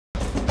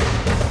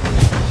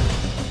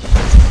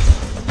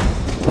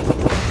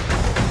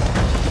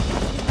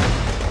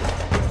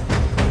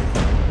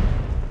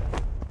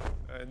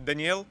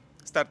Даниэль,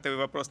 стартовый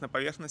вопрос на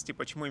поверхности.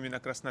 Почему именно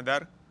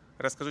Краснодар?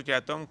 Расскажите о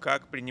том,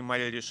 как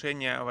принимали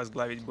решение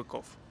возглавить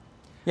быков.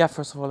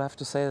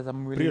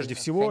 Прежде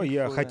всего,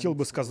 я хотел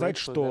бы сказать,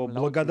 что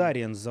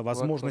благодарен за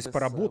возможность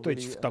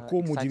поработать в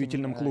таком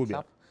удивительном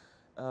клубе.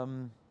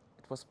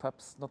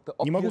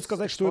 Не могу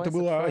сказать, что это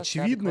было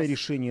очевидное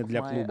решение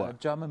для клуба.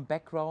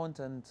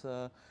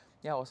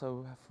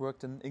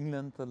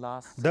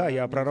 Да,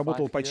 я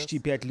проработал почти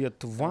 5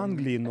 лет в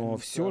Англии, но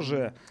все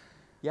же...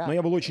 Но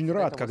я был очень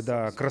рад,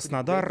 когда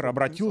Краснодар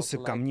обратился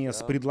ко мне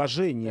с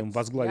предложением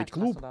возглавить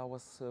клуб.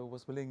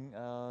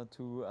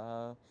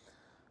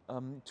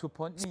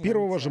 С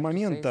первого же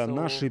момента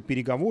наши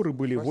переговоры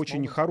были в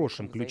очень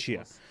хорошем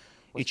ключе.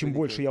 И чем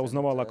больше я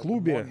узнавал о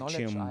клубе,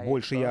 чем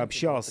больше я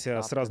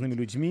общался с разными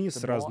людьми,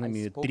 с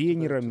разными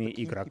тренерами,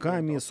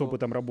 игроками с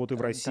опытом работы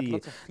в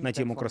России на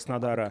тему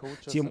Краснодара,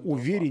 тем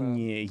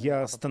увереннее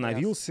я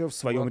становился в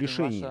своем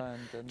решении.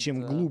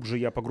 Чем глубже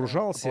я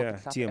погружался,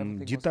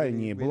 тем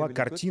детальнее была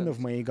картина в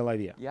моей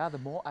голове.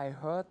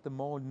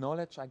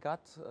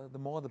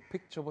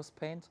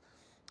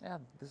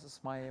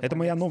 Это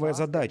моя новая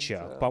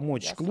задача —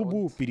 помочь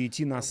клубу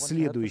перейти на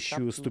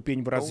следующую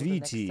ступень в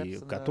развитии,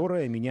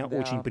 которая меня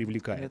очень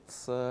привлекает.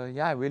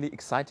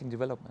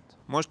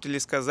 Можете ли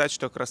сказать,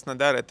 что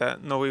Краснодар — это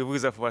новый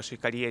вызов в вашей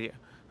карьере?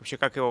 Вообще,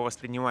 как его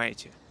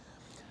воспринимаете?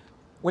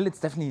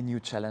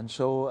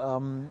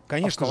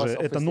 Конечно же,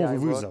 это новый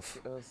вызов.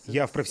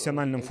 Я в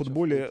профессиональном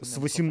футболе с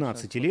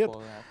 18 лет,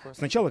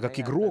 сначала как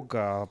игрок,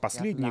 а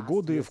последние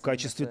годы в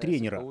качестве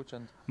тренера.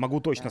 Могу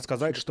точно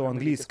сказать, что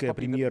английская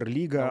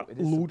премьер-лига —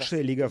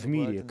 лучшая лига в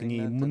мире. К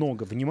ней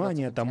много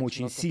внимания, там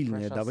очень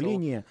сильное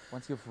давление.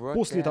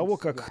 После того,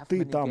 как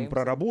ты там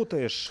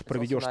проработаешь,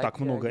 проведешь так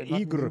много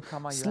игр,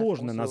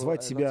 сложно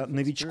назвать себя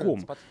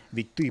новичком,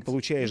 ведь ты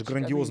получаешь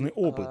грандиозный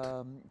опыт.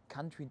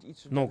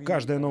 Но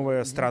каждая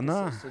новая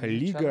страна,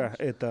 лига —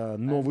 это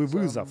новый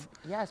вызов.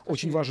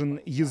 Очень важен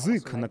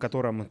язык, на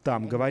котором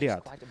там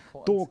говорят.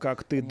 То,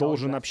 как ты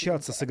должен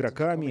общаться с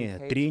игроками,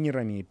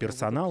 тренерами,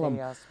 персоналом.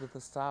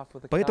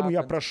 Поэтому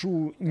я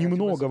прошу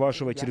немного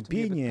вашего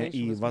терпения,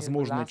 и,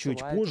 возможно, чуть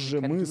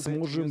позже мы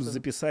сможем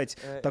записать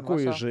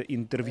такое же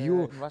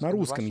интервью на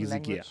русском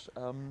языке.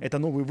 Это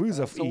новый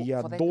вызов, и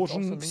я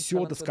должен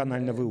все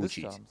досконально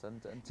выучить.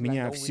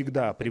 Меня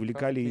всегда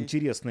привлекали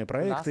интересные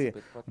проекты,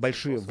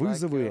 большие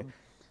вызовы.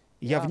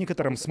 Я в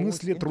некотором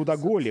смысле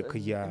трудоголик,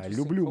 я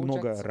люблю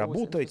много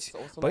работать,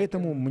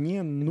 поэтому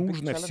мне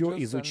нужно все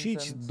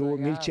изучить до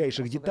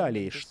мельчайших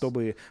деталей,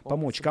 чтобы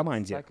помочь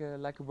команде.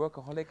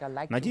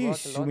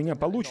 Надеюсь, у меня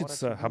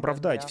получится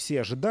оправдать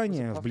все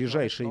ожидания в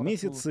ближайшие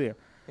месяцы.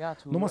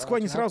 Но Москва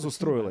не сразу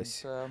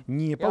строилась.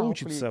 Не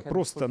получится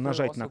просто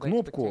нажать на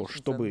кнопку,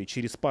 чтобы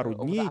через пару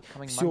дней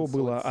все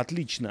было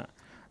отлично.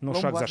 Но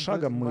шаг за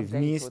шагом мы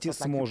вместе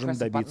сможем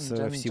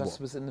добиться всего.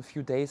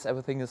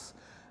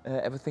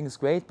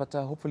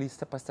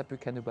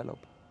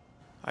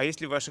 А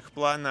есть ли в ваших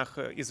планах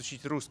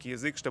изучить русский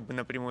язык, чтобы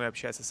напрямую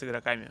общаться с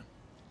игроками?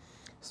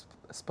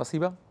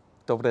 Спасибо.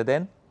 Добрый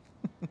день.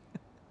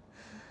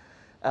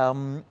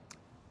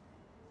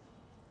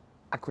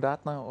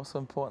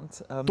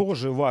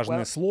 Тоже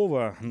важное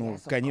слово. Ну,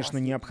 конечно,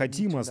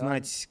 необходимо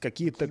знать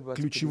какие-то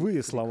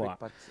ключевые слова.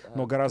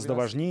 Но гораздо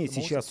важнее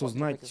сейчас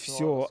узнать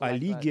все о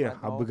лиге,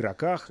 об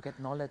игроках.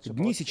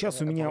 Дни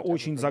сейчас у меня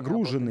очень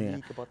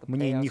загруженные.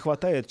 Мне не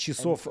хватает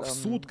часов в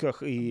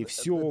сутках, и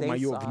все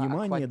мое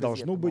внимание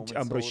должно быть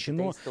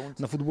обращено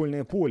на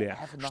футбольное поле,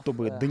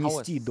 чтобы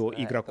донести до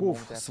игроков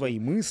свои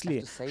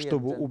мысли,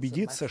 чтобы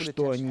убедиться,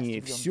 что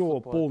они все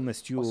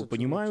полностью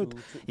понимают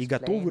и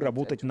готовы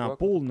работать на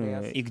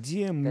полную, и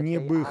где мне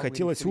бы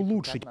хотелось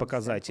улучшить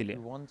показатели.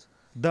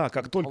 Да,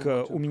 как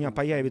только у меня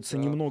появится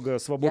немного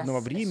свободного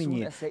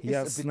времени,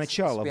 я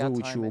сначала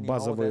выучу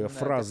базовые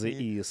фразы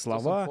и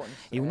слова,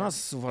 и у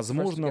нас,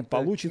 возможно,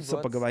 получится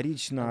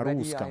поговорить на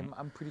русском.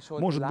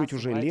 Может быть,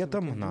 уже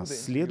летом, на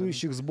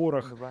следующих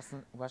сборах.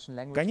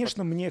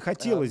 Конечно, мне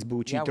хотелось бы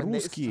учить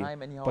русский,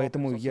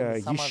 поэтому я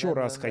еще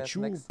раз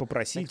хочу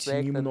попросить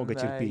немного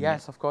терпения.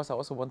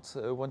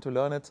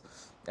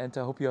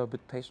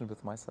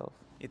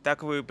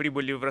 Итак, вы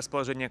прибыли в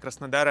расположение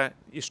Краснодара,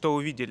 и что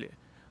увидели?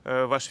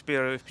 Ваше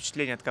первое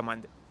впечатление от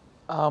команды?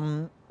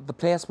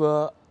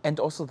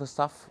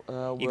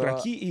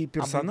 Игроки и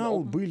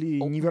персонал были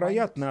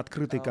невероятно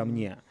открыты ко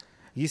мне.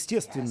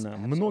 Естественно,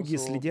 многие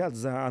следят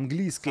за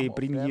английской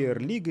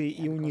премьер-лигой,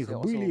 и у них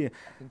были,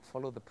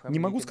 не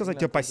могу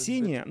сказать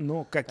опасения,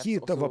 но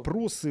какие-то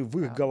вопросы в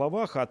их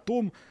головах о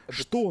том,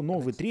 что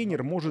новый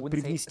тренер может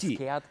привнести,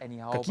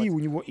 какие у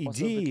него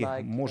идеи,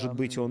 может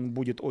быть, он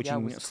будет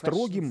очень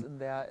строгим,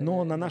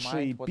 но на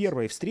нашей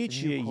первой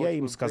встрече я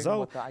им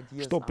сказал,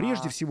 что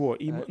прежде всего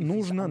им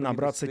нужно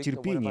набраться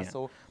терпения,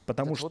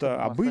 потому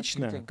что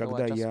обычно,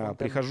 когда я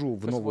прихожу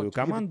в новую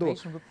команду,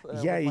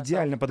 я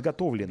идеально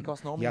подготовлен.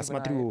 Я смотрю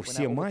смотрю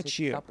все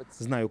матчи,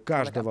 знаю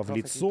каждого в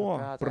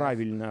лицо,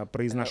 правильно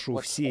произношу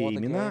все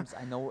имена,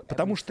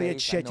 потому что я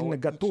тщательно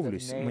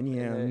готовлюсь.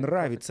 Мне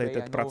нравится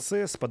этот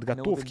процесс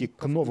подготовки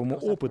к новому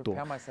опыту.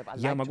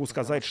 Я могу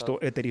сказать, что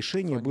это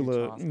решение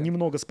было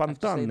немного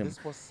спонтанным,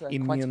 и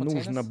мне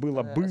нужно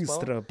было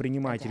быстро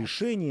принимать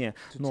решение,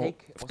 но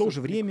в то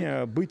же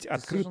время быть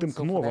открытым к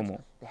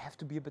новому.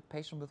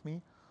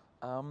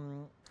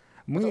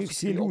 Мы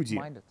все люди,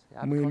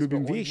 мы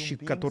любим вещи,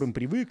 к которым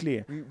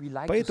привыкли,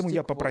 поэтому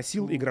я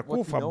попросил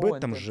игроков об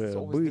этом же,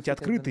 быть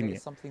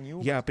открытыми.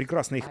 Я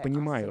прекрасно их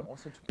понимаю.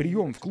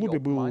 Прием в клубе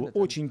был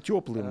очень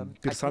теплым,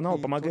 персонал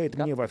помогает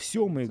мне во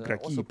всем,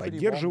 игроки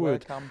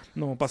поддерживают,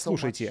 но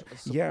послушайте,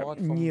 я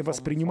не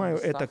воспринимаю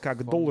это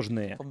как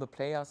должное.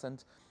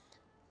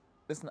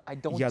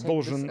 Я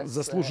должен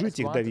заслужить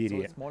их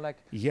доверие.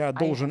 Я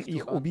должен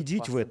их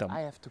убедить в этом.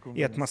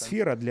 И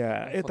атмосфера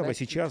для этого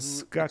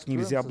сейчас как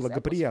нельзя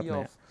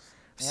благоприятная.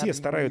 Все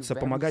стараются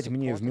помогать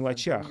мне в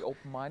мелочах.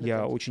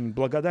 Я очень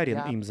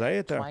благодарен им за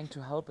это.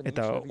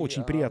 Это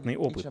очень приятный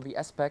опыт.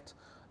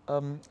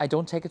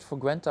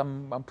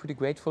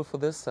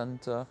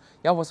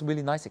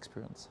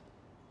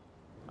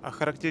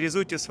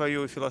 Охарактеризуйте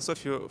свою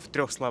философию в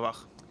 3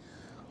 словах.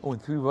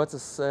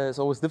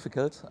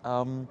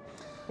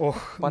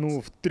 Ох,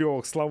 ну в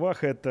 3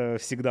 словах это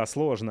всегда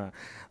сложно.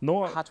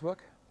 Но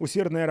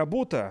усердная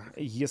работа,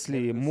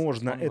 если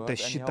можно это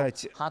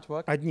считать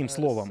одним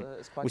словом,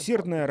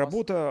 усердная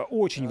работа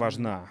очень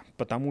важна,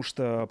 потому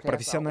что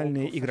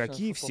профессиональные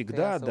игроки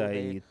всегда, да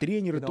и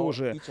тренеры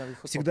тоже,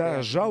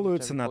 всегда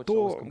жалуются на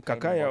то,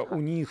 какая у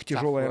них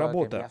тяжелая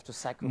работа.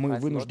 Мы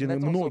вынуждены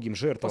многим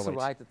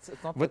жертвовать.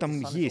 В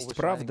этом есть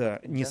правда,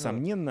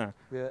 несомненно,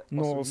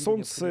 но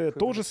солнце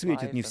тоже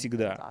светит не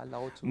всегда.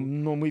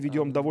 Но мы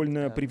ведем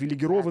довольно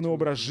привилегированный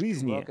образ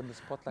жизни.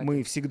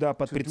 Мы всегда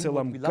под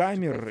прицелом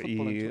камер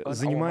и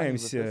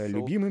занимаемся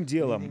любимым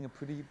делом.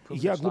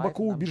 Я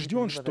глубоко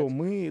убежден, что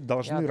мы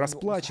должны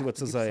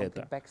расплачиваться за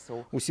это.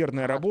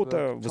 Усердная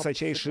работа,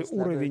 высочайший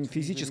уровень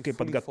физической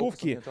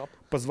подготовки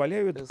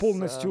позволяют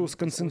полностью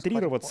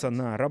сконцентрироваться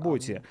на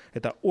работе.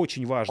 Это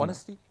очень важно.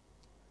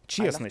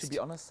 Честность.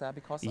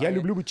 Я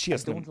люблю быть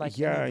честным.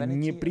 Я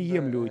не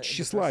приемлю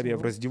тщеславия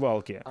в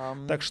раздевалке.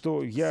 Так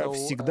что я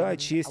всегда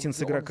честен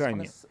с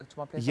игроками.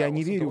 Я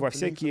не верю во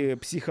всякие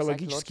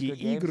психологические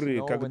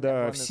игры,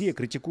 когда все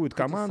критикуют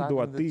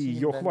команду, а ты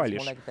ее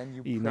хвалишь.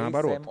 И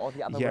наоборот.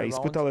 Я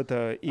испытал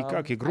это и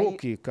как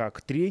игрок, и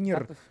как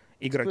тренер.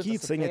 Игроки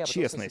ценят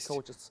честность.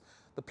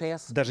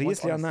 Даже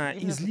если она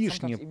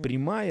излишне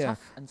прямая,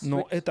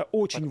 но это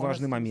очень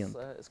важный момент.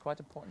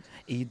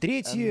 И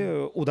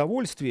третье —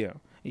 удовольствие.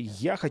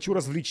 Я хочу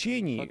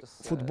развлечений.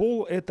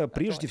 Футбол — это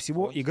прежде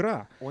всего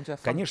игра.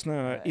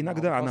 Конечно,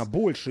 иногда она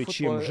больше,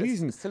 чем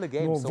жизнь,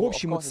 но в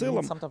общем и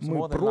целом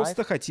мы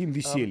просто хотим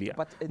веселья.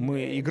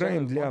 Мы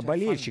играем для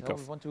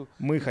болельщиков.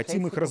 Мы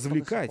хотим их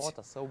развлекать.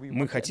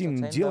 Мы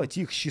хотим делать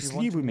их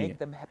счастливыми.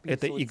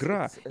 Это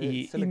игра,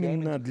 и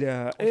именно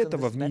для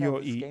этого в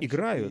нее и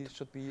играют.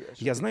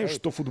 Я знаю,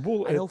 что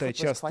футбол — это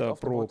часто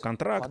про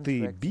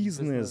контракты,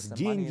 бизнес,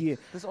 деньги.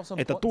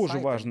 Это тоже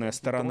важная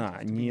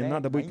сторона. Не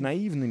надо быть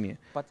наивными.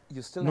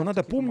 Но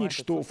надо помнить,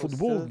 что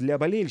футбол для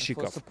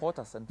болельщиков.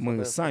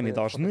 Мы сами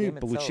должны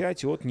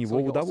получать от него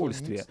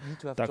удовольствие.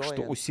 Так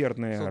что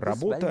усердная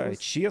работа,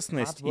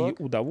 честность и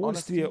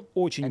удовольствие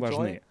очень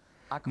важны.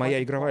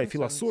 Моя игровая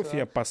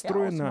философия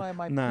построена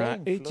на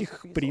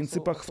этих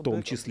принципах в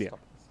том числе.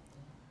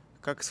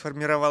 Как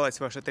сформировалась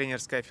ваша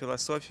тренерская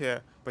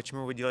философия?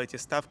 Почему вы делаете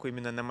ставку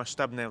именно на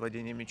масштабное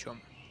владение мячом?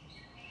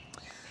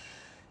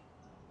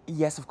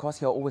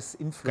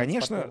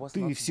 Конечно,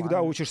 ты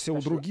всегда учишься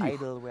у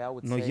других,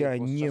 но я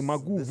не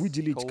могу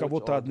выделить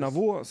кого-то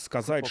одного,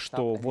 сказать,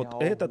 что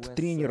вот этот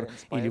тренер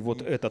или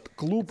вот этот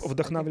клуб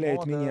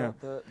вдохновляет меня.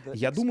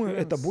 Я думаю,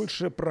 это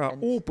больше про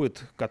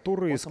опыт,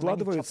 который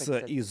складывается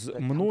из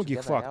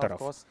многих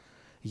факторов.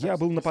 Я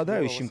был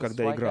нападающим,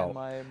 когда играл.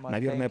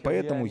 Наверное,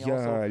 поэтому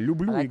я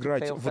люблю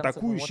играть в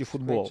атакующий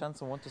футбол.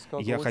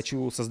 Я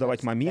хочу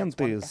создавать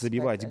моменты,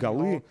 забивать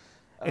голы.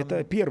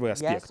 Это первый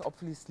аспект.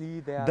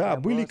 Да,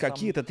 были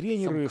какие-то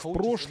тренеры в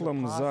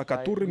прошлом, за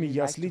которыми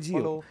я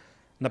следил.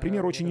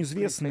 Например, очень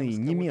известный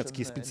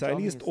немецкий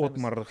специалист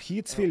Оттмар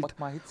Хитцфельд.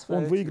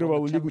 Он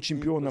выигрывал Лигу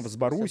чемпионов с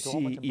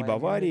Боруссией и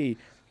Баварией.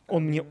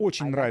 Он мне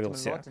очень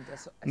нравился.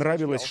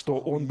 Нравилось, что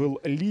он был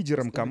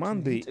лидером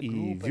команды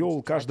и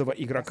вел каждого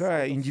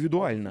игрока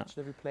индивидуально.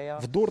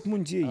 В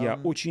Дортмунде я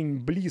очень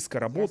близко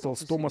работал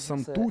с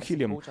Томасом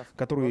Тухелем,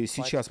 который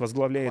сейчас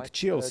возглавляет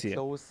Челси.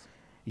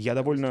 Я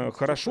довольно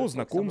хорошо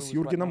знаком с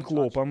Юргеном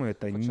Клопом,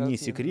 это не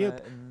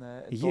секрет.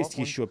 Есть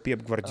еще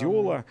Пеп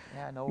Гвардиола.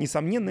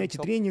 Несомненно, эти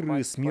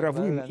тренеры с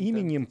мировым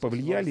именем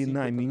повлияли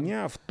на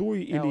меня в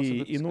той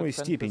или иной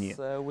степени.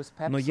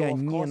 Но я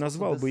не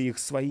назвал бы их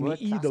своими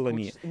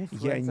идолами,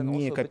 я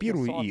не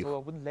копирую их.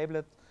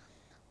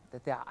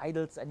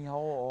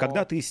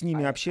 Когда ты с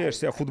ними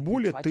общаешься о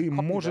футболе, ты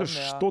можешь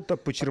что-то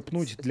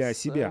почерпнуть для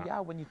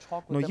себя.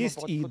 Но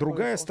есть и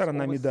другая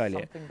сторона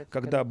медали.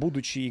 Когда,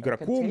 будучи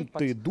игроком,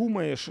 ты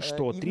думаешь,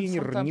 что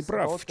тренер не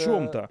прав в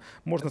чем-то.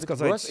 Можно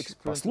сказать: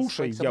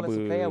 послушай, я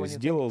бы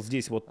сделал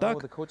здесь вот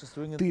так.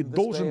 Ты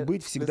должен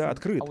быть всегда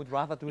открыт.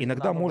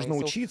 Иногда можно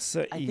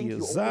учиться и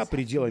за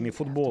пределами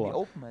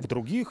футбола, в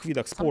других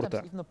видах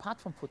спорта.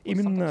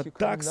 Именно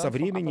так со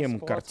временем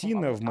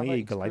картина в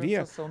моей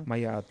голове,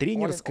 моя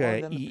тренерская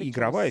и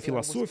игровая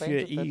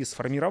философия и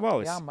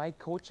сформировалась.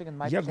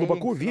 Я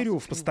глубоко верю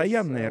в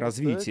постоянное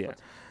развитие.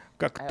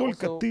 Как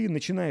только ты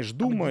начинаешь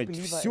думать: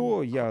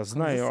 все, я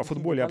знаю о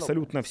футболе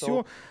абсолютно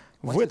все,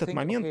 в этот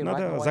момент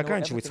надо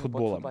заканчивать с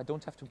футболом.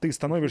 Ты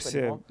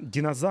становишься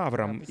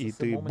динозавром, и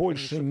ты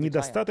больше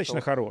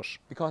недостаточно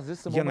хорош.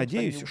 Я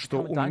надеюсь,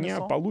 что у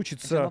меня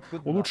получится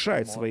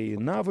улучшать свои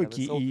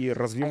навыки и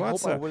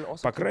развиваться,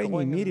 по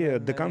крайней мере,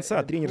 до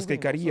конца тренерской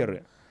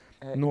карьеры.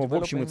 Но в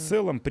общем и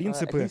целом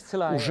принципы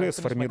уже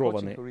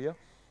сформированы.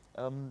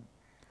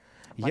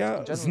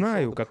 Я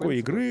знаю, какой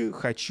игры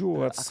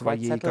хочу от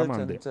своей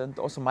команды.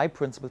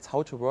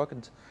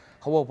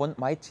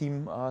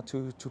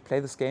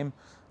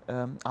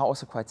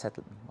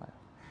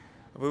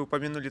 Вы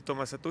упомянули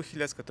Томаса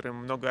Тухеля, с которым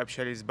много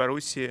общались в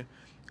Боруссии.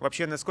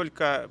 Вообще,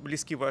 насколько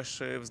близки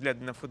ваши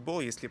взгляды на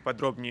футбол, если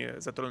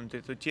подробнее затронуть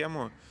эту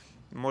тему?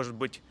 Может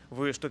быть,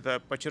 вы что-то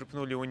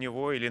почерпнули у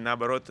него или,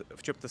 наоборот,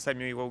 в чем-то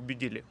сами его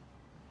убедили?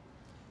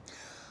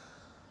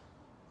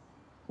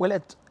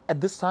 В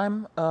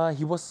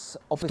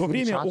то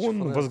время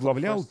он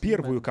возглавлял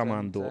первую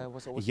команду.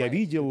 Я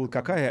видел,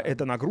 какая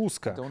это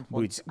нагрузка —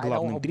 быть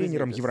главным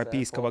тренером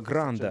европейского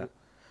гранда.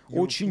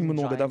 Очень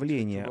много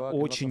давления,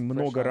 очень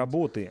много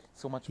работы.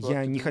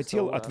 Я не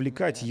хотел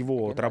отвлекать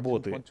его от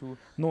работы,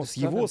 но с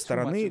его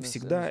стороны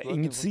всегда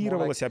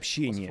инициировалось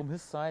общение.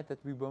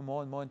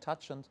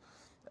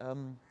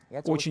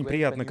 Очень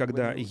приятно,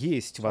 когда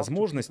есть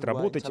возможность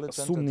работать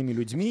с умными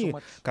людьми,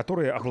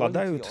 которые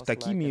обладают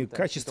такими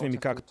качествами,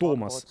 как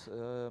Томас.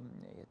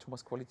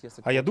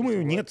 А я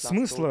думаю, нет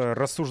смысла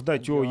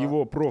рассуждать о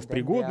его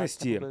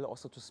профпригодности.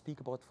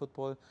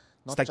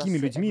 С такими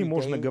людьми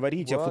можно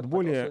говорить о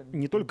футболе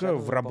не только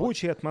в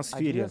рабочей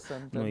атмосфере,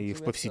 но и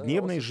в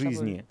повседневной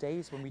жизни.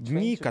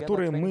 Дни,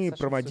 которые мы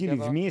проводили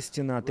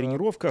вместе на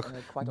тренировках,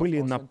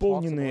 были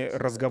наполнены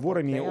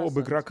разговорами об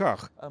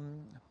игроках.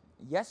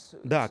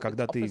 Да,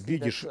 когда ты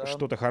видишь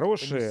что-то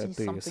хорошее,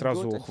 ты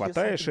сразу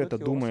хватаешь это,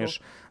 думаешь: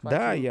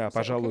 да, я,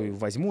 пожалуй,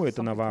 возьму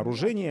это на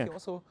вооружение.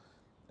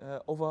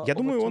 Я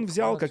думаю, он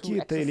взял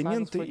какие-то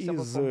элементы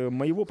из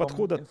моего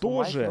подхода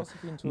тоже,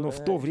 но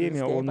в то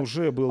время он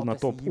уже был на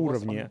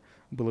топ-уровне.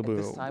 Было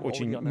бы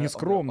очень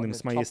нескромным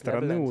с моей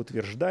стороны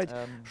утверждать,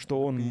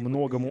 что он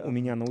многому у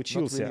меня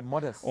научился.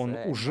 Он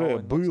уже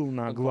был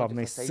на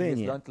главной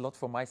сцене.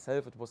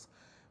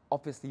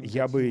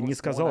 Я бы не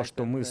сказал,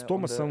 что мы с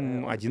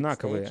Томасом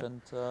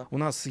одинаковые. У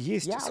нас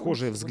есть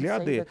схожие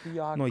взгляды,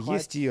 но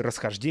есть и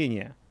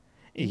расхождения.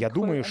 И я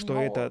думаю,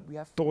 что это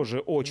тоже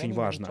очень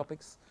важно.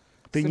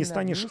 Ты не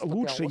станешь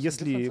лучше,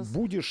 если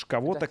будешь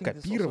кого-то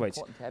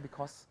копировать.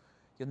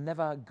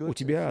 У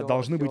тебя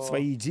должны быть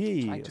свои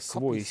идеи,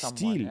 свой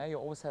стиль.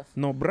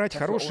 Но брать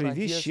хорошие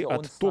вещи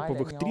от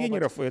топовых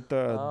тренеров —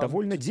 это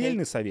довольно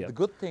дельный совет.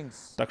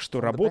 Так что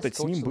работать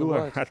с ним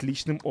было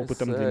отличным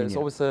опытом для меня.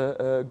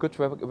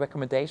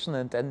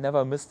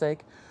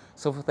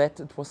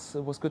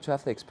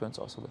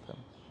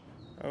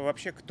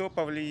 Вообще, кто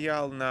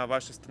повлиял на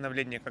ваше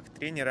становление как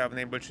тренера в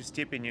наибольшей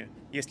степени,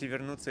 если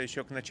вернуться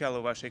еще к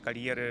началу вашей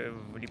карьеры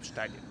в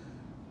Липштаде?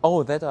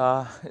 Ох,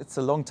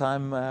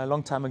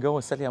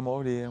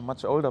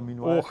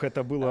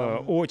 это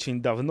было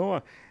очень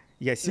давно.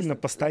 Я сильно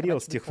постарел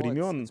с тех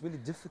времен.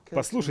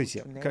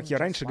 Послушайте, как я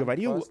раньше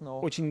говорил,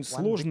 очень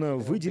сложно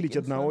выделить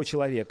одного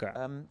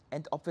человека.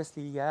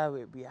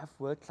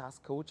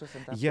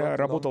 Я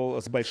работал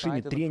с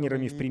большими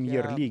тренерами в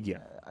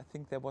премьер-лиге.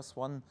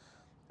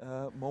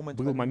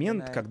 Был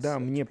момент, когда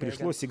мне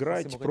пришлось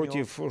играть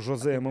против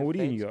Жозе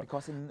Мауриньо.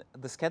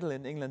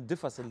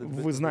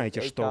 Вы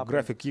знаете, что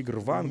график игр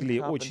в Англии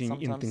очень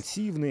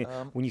интенсивный.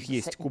 У них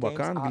есть Кубок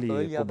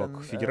Англии,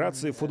 Кубок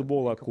Федерации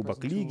футбола,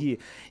 Кубок Лиги,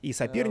 и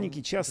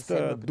соперники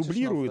часто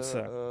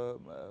дублируются.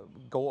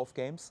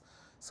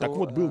 Так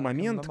вот, был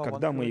момент,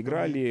 когда мы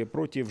играли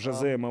против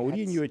Жозе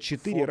Мауриньо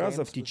 4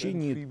 раза в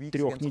течение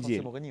 3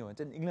 недель.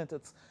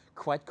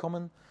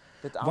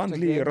 В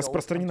Англии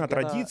распространена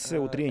традиция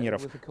у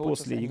тренеров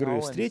после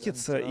игры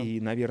встретиться и,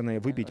 наверное,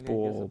 выпить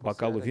по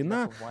бокалу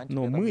вина,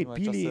 но мы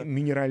пили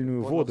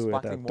минеральную воду,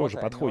 это тоже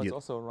подходит.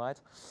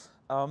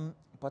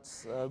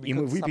 И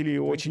мы выпили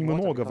очень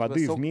много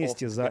воды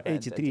вместе за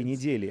эти 3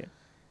 недели.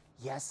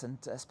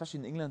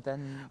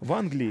 В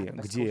Англии,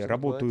 где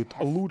работают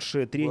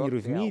лучшие тренеры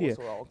в мире,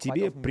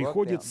 тебе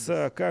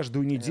приходится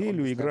каждую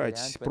неделю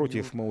играть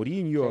против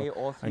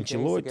Мауриньо,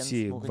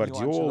 Анчелотти,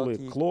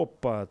 Гвардиолы,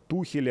 Клоппа,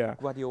 Тухеля.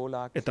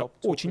 Это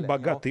очень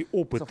богатый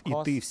опыт, и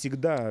ты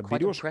всегда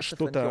берешь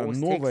что-то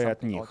новое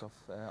от них.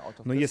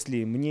 Но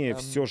если мне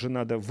все же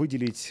надо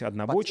выделить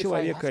одного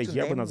человека,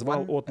 я бы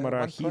назвал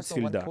Отмара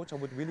Хитцфельда.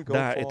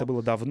 Да, это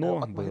было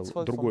давно, был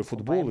другой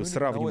футбол, и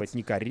сравнивать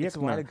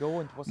некорректно.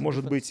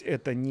 Может быть,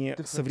 это не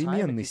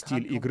современный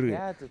стиль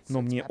игры,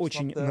 но мне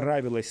очень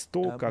нравилось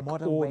то, как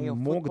он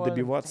мог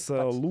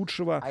добиваться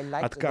лучшего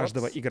от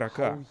каждого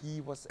игрока,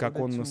 как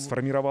он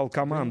сформировал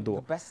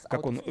команду,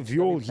 как он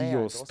вел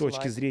ее с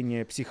точки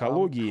зрения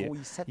психологии.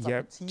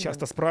 Я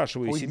часто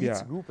спрашиваю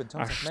себя,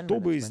 а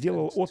что бы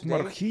сделал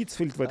Отмар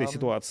Хитцфельд в этой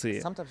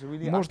ситуации?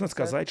 Можно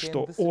сказать,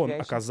 что он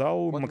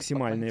оказал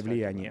максимальное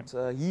влияние.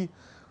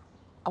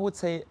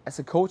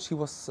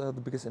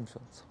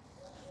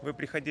 Вы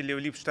приходили в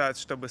Липштадт,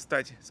 чтобы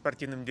стать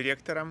спортивным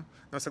директором,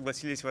 но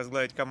согласились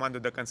возглавить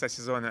команду до конца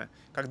сезона.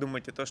 Как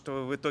думаете, то, что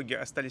вы в итоге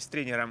остались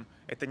тренером,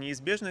 это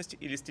неизбежность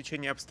или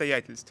стечение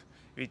обстоятельств?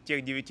 Ведь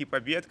тех 9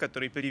 побед,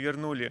 которые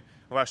перевернули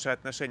ваше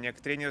отношение к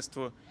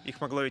тренерству,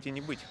 их могло ведь и не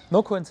быть.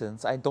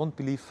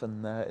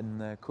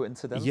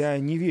 Я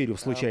не верю в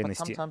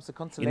случайности.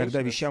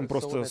 Иногда вещам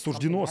просто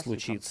суждено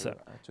случиться.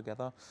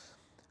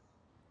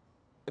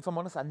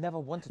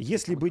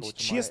 Если быть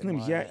честным,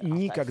 я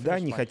никогда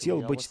не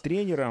хотел быть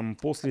тренером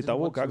после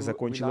того, как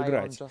закончил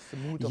играть.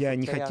 Я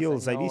не хотел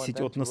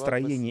зависеть от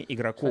настроения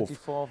игроков.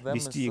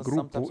 Вести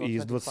группу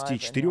из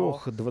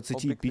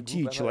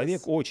 24-25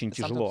 человек очень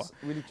тяжело.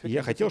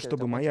 Я хотел,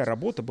 чтобы моя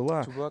работа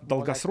была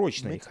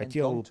долгосрочной,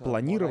 хотел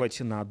планировать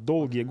на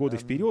долгие годы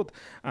вперед,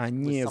 а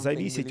не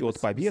зависеть от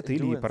побед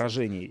или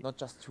поражений.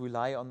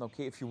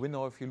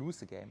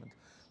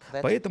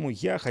 Поэтому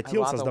я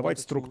хотел создавать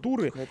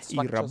структуры и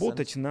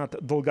работать над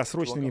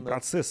долгосрочными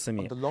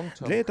процессами.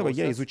 Для этого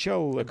я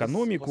изучал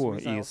экономику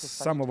и с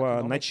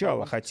самого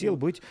начала хотел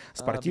быть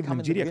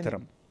спортивным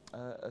директором.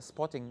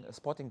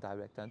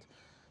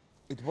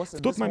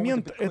 В тот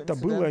момент это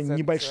было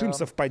небольшим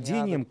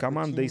совпадением,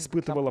 команда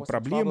испытывала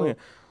проблемы,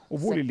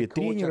 уволили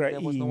тренера,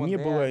 и не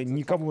было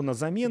никого на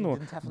замену,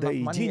 да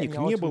и денег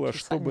не было,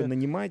 чтобы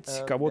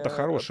нанимать кого-то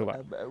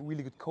хорошего.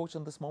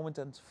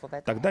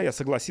 Тогда я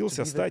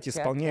согласился стать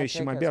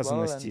исполняющим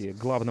обязанности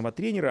главного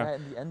тренера.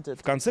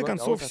 В конце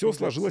концов, все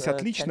сложилось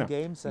отлично.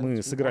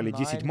 Мы сыграли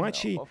 10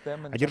 матчей,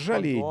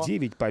 одержали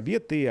 9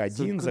 побед и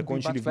 1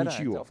 закончили в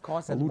ничью.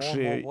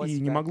 Лучше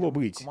и не могло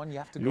быть.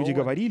 Люди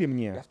говорили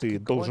мне, ты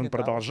должен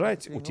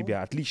продолжать, у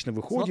тебя отлично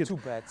выходит.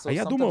 А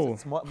я думал,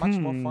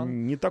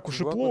 не так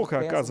уж и плохо,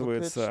 оказывается.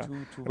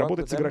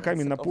 Работать с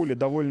игроками на поле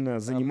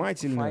довольно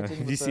занимательно,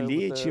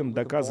 веселее, чем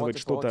доказывать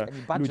что-то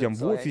людям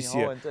в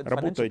офисе,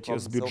 работать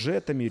с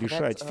бюджетами,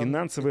 решать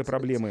финансовые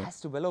проблемы.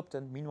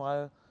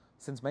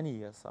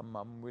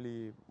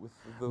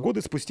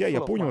 Годы спустя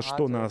я понял,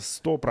 что на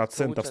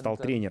 100% стал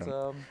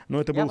тренером. Но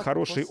это был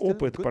хороший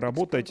опыт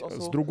поработать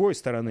с другой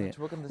стороны,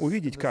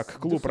 увидеть, как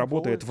клуб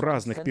работает в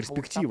разных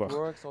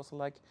перспективах.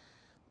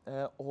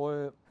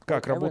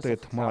 Как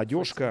работает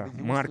молодежка,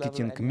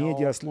 маркетинг,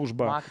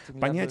 медиаслужба,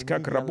 понять,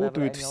 как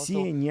работают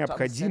все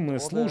необходимые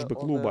службы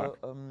клуба.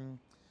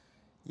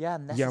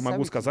 Я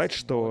могу сказать,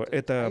 что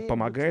это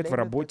помогает в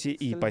работе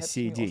и по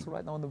сей день.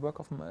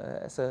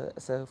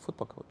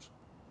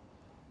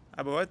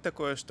 А бывает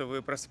такое, что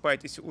вы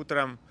просыпаетесь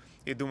утром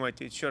и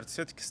думаете, черт,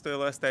 все-таки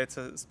стоило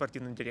остаться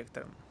спортивным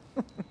директором?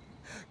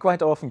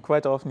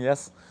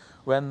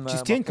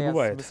 Частенько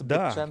бывает,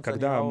 да,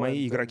 когда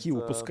мои игроки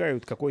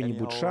упускают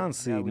какой-нибудь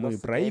шанс, и мы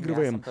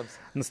проигрываем,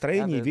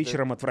 настроение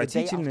вечером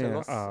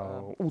отвратительное,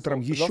 а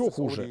утром еще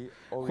хуже.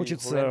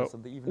 Хочется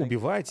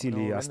убивать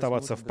или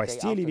оставаться в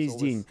постели весь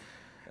день.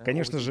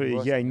 Конечно же,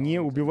 я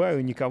не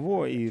убиваю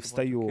никого и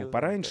встаю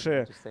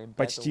пораньше,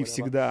 почти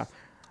всегда.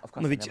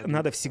 Но ведь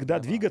надо всегда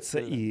двигаться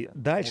и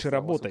дальше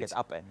работать.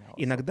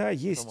 Иногда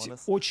есть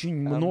очень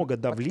много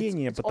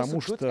давления,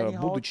 потому что,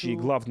 будучи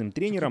главным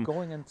тренером,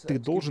 ты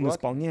должен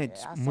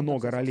исполнять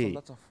много ролей.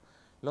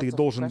 Ты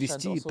должен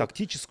вести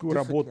тактическую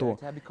работу,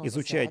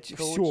 изучать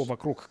все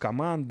вокруг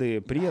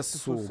команды,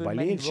 прессу,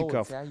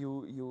 болельщиков.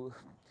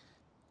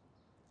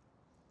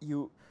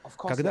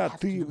 Когда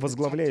ты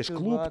возглавляешь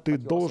клуб, ты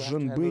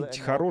должен быть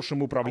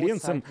хорошим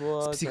управленцем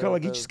с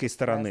психологической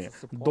стороны,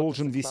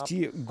 должен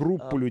вести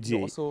группу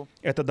людей.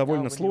 Это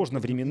довольно сложно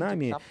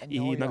временами, и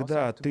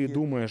иногда ты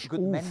думаешь,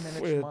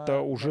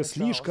 это уже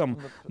слишком,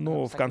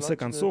 но в конце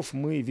концов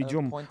мы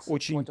ведем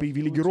очень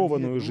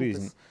привилегированную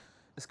жизнь.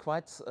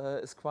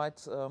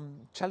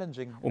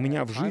 У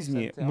меня в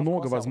жизни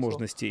много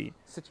возможностностей.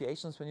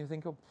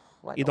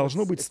 И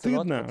должно быть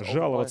стыдно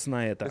жаловаться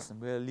на это.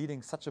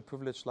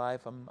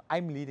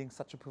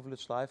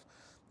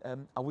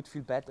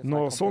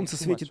 Но солнце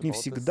светит не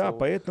всегда,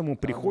 поэтому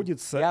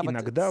приходится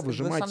иногда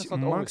выжимать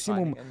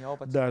максимум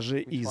даже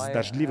из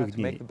дождливых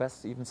дней.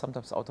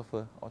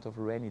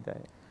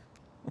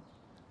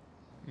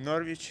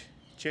 Норвич,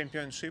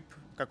 чемпионшип,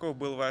 Каков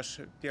был ваш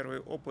первый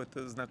опыт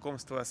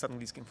знакомства с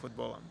английским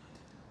футболом?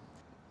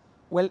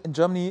 В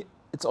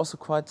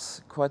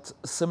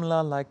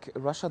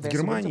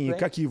Германии,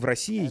 как и в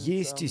России,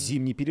 есть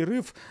зимний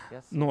перерыв,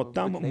 но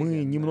там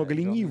мы немного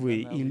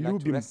ленивые и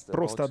любим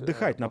просто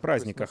отдыхать на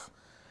праздниках.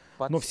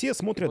 Но все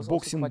смотрят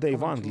Boxing Day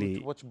в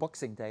Англии.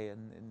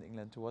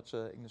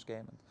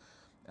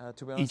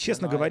 И,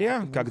 честно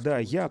говоря, когда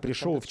я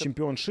пришел в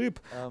чемпионшип,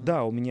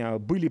 да, у меня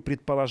были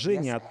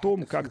предположения о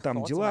том, как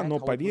там дела, но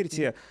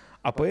поверьте,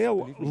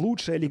 АПЛ —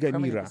 лучшая лига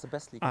мира,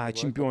 а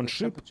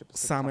чемпионшип —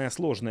 самая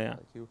сложная.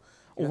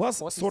 У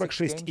вас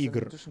 46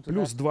 игр,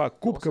 плюс 2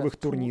 кубковых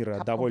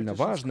турнира, довольно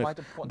важных.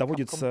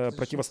 Доводится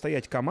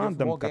противостоять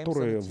командам,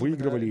 которые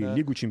выигрывали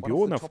Лигу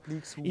чемпионов,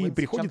 и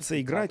приходится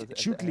играть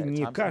чуть ли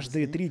не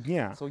каждые 3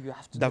 дня.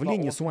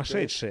 Давление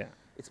сумасшедшее.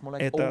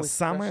 Это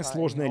самая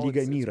сложная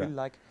лига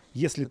мира.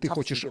 Если ты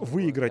хочешь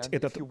выиграть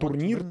этот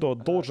турнир, то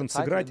должен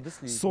сыграть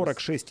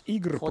 46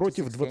 игр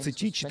против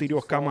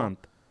 24 команд,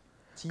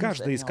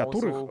 каждая из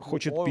которых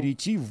хочет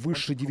перейти в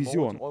высший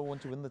дивизион.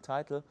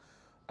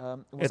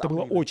 Это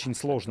было очень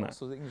сложно.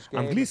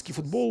 Английский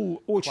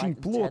футбол очень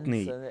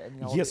плотный.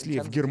 Если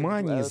в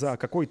Германии за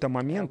какой-то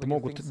момент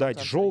могут дать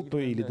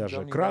желтую или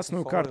даже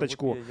красную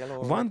карточку,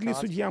 в Англии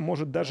судья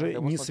может даже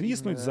не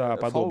свистнуть за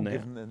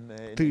подобное.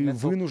 Ты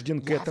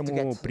вынужден к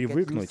этому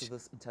привыкнуть.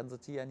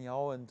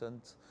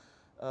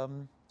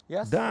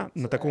 Да,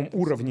 на таком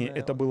уровне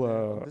это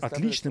было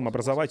отличным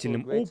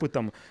образовательным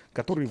опытом,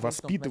 который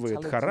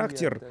воспитывает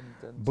характер.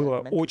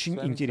 Было очень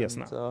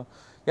интересно.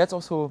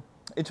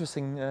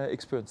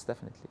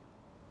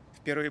 В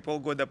первые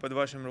полгода под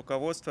вашим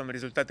руководством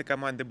результаты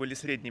команды были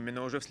средними,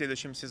 но уже в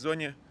следующем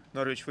сезоне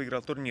Норвич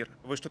выиграл турнир.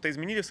 Вы что-то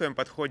изменили в своем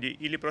подходе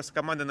или просто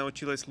команда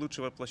научилась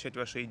лучше воплощать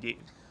ваши идеи?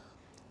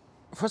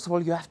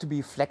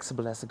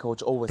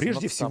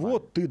 Прежде всего,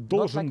 ты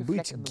должен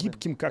быть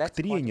гибким как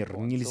тренер,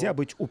 нельзя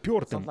быть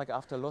упертым,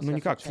 но не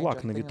как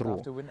флаг на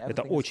ветру.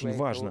 Это очень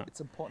важно.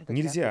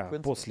 Нельзя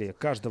после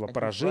каждого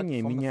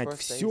поражения менять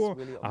все,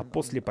 а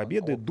после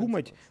победы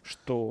думать,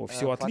 что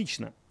все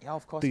отлично.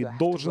 Ты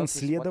должен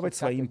следовать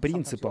своим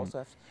принципам.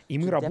 И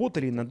мы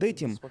работали над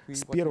этим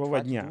с первого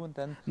дня.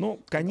 Но,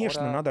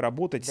 конечно, надо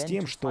работать с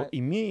тем, что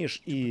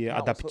имеешь, и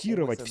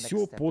адаптировать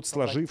все под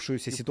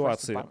сложившуюся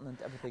ситуацию.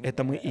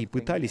 Это мы и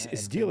пытались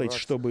сделать,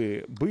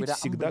 чтобы быть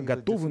всегда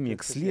готовыми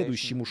к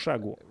следующему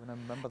шагу.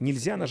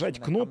 Нельзя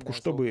нажать кнопку,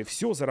 чтобы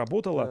все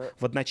заработало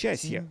в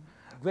одночасье.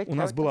 У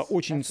нас была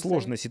очень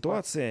сложная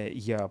ситуация.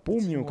 Я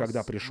помню,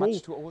 когда пришел,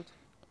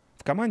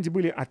 в команде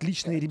были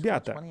отличные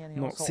ребята,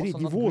 но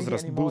средний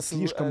возраст был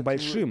слишком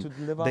большим,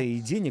 да и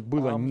денег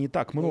было не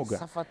так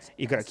много.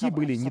 Игроки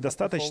были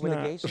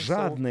недостаточно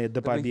жадные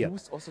до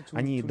побед.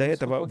 Они до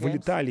этого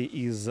вылетали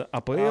из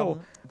АПЛ,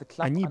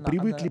 они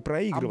привыкли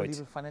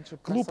проигрывать.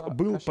 Клуб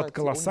был под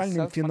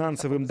колоссальным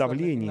финансовым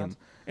давлением.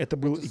 Это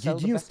был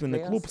единственный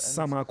клуб с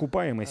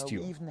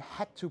самоокупаемостью.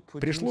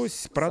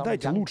 Пришлось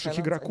продать лучших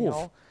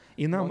игроков.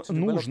 И нам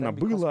нужно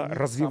было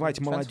развивать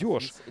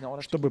молодежь,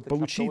 чтобы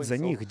получить за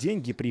них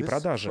деньги при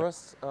продаже.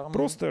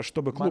 Просто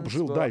чтобы клуб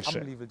жил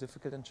дальше.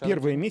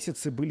 Первые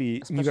месяцы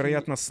были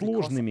невероятно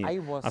сложными,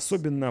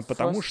 особенно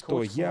потому,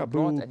 что я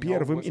был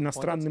первым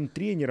иностранным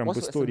тренером в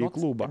истории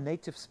клуба.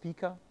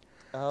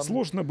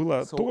 Сложно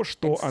было то,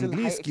 что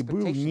английский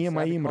был не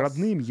моим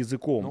родным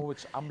языком,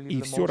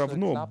 и все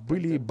равно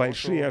были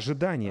большие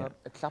ожидания.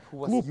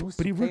 Клуб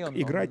привык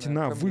играть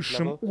на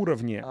высшем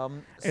уровне.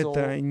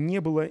 Это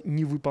не было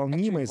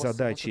невыполнимой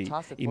задачей,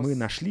 и мы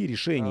нашли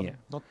решение.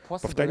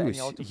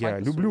 Повторюсь, я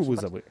люблю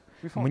вызовы.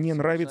 Мне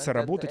нравится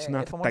работать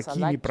над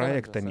такими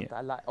проектами.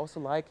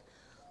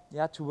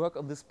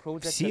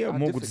 Все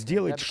могут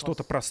сделать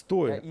что-то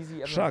простое.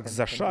 Шаг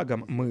за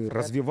шагом мы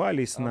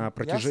развивались на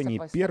протяжении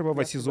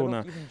первого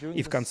сезона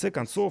и в конце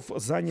концов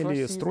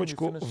заняли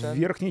строчку в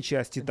верхней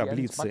части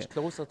таблицы.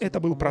 Это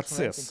был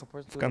процесс.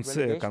 В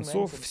конце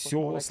концов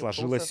все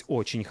сложилось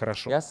очень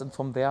хорошо.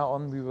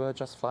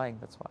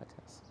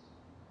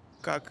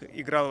 Как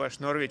играл ваш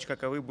Норвич,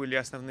 каковы были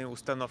основные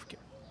установки?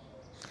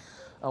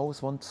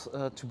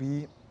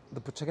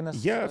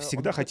 Я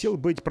всегда хотел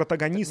быть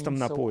протагонистом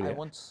на поле.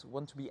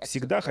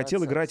 Всегда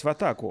хотел играть в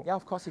атаку.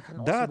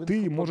 Да,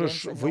 ты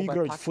можешь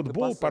выиграть в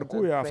футбол,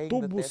 паркуя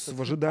автобус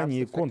в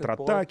ожидании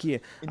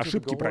контратаки,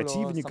 ошибки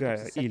противника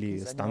или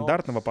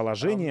стандартного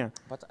положения.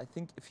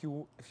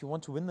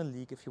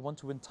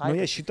 Но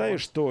я считаю,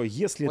 что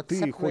если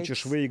ты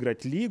хочешь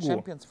выиграть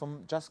лигу,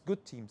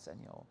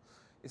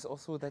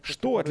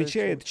 что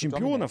отличает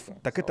чемпионов,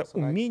 так это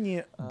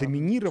умение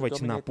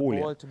доминировать на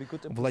поле,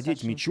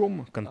 владеть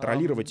мячом,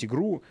 контролировать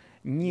игру,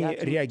 не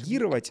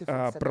реагировать,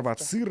 а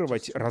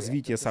провоцировать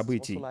развитие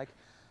событий.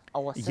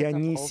 Я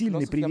не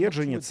сильный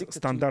приверженец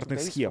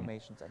стандартных схем.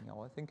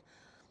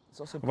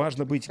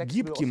 Важно быть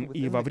гибким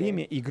и во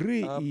время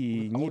игры,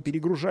 и не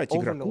перегружать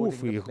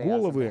игроков и их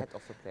головы.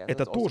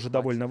 Это тоже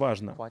довольно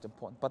важно.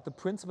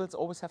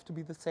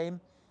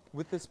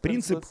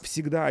 Принцип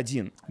всегда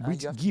один —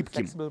 быть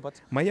гибким.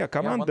 Моя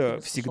команда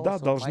всегда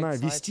должна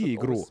вести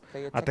игру,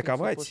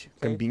 атаковать,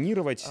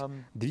 комбинировать,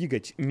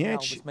 двигать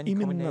мяч.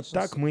 Именно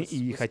так мы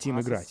и хотим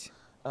играть.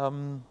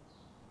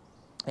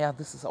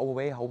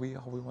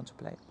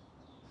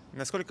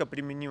 Насколько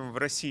применим в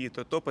России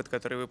тот опыт,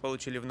 который вы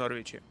получили в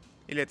Норвиче?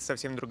 Или это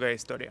совсем другая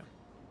история?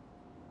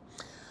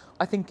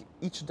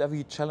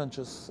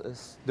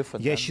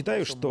 Я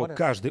считаю, что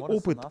каждый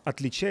опыт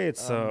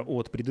отличается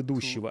от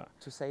предыдущего.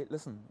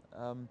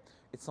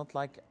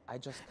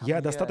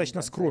 Я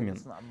достаточно скромен.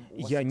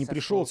 Я не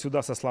пришел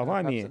сюда со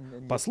словами: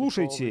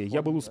 «Послушайте,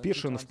 я был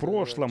успешен в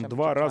прошлом,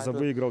 2 раза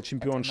выиграл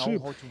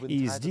чемпионшип,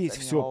 и здесь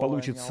все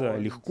получится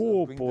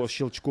легко, по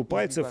щелчку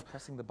пальцев».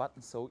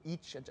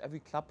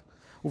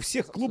 У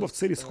всех клубов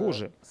цели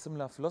схожи.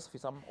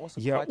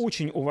 Я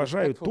очень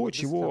уважаю то,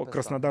 чего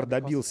Краснодар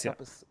добился.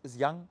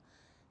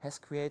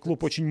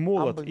 Клуб очень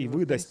молод, и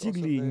вы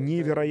достигли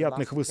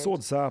невероятных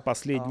высот за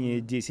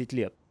последние 10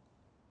 лет.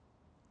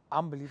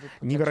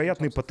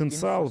 Невероятный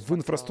потенциал в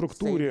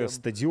инфраструктуре,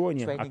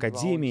 стадионе,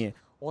 академии.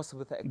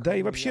 Да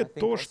и вообще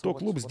то, что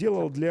клуб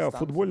сделал для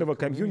футбольного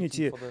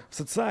комьюнити в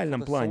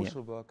социальном плане.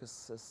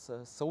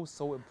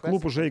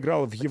 Клуб уже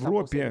играл в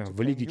Европе, в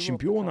Лиге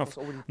чемпионов.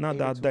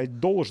 Надо отдать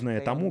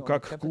должное тому,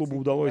 как клубу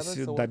удалось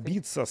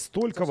добиться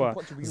столького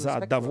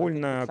за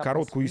довольно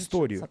короткую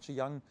историю.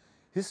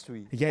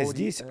 Я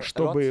здесь,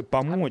 чтобы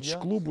помочь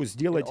клубу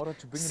сделать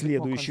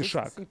следующий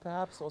шаг.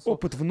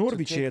 Опыт в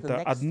Норвиче — это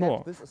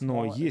одно,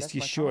 но есть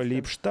еще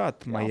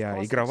Лейпштадт,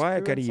 моя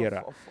игровая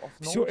карьера.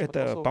 Все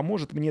это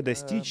поможет мне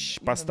достичь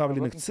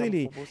поставленных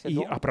целей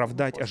и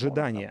оправдать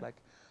ожидания.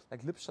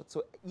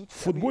 В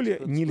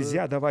футболе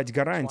нельзя давать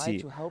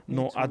гарантии,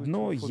 но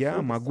одно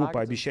я могу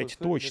пообещать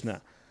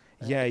точно.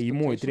 Я и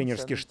мой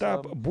тренерский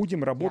штаб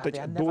будем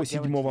работать до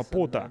 7-го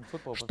пота,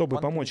 чтобы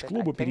помочь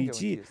клубу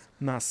перейти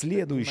на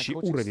следующий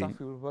уровень.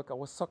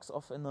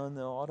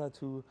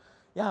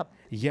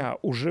 Я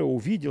уже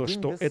увидел,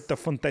 что это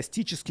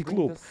фантастический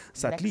клуб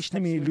с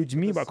отличными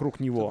людьми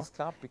вокруг него,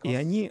 и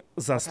они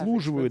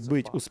заслуживают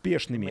быть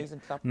успешными.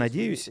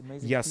 Надеюсь,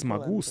 я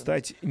смогу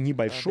стать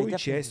небольшой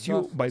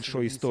частью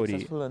большой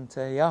истории.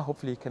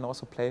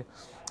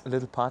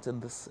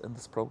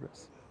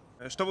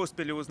 Что вы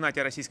успели узнать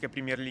о российской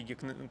премьер-лиге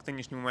к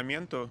нынешнему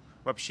моменту?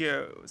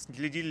 Вообще,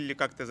 следили ли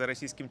как-то за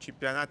российским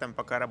чемпионатом,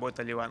 пока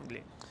работали в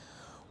Англии?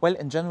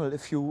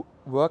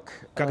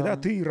 Когда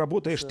ты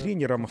работаешь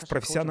тренером в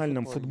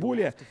профессиональном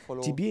футболе,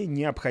 тебе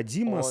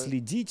необходимо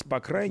следить,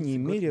 по крайней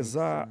мере,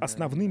 за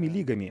основными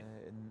лигами.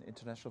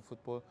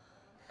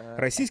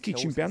 Российский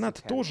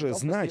чемпионат тоже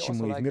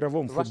значимый в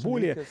мировом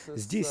футболе.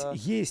 Здесь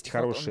есть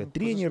хорошие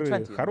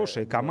тренеры,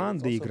 хорошие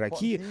команды,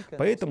 игроки,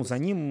 поэтому за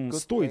ним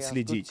стоит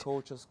следить.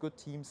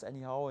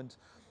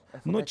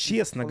 Но,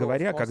 честно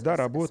говоря, когда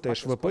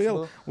работаешь в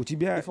АПЛ, у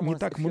тебя не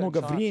так много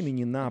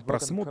времени на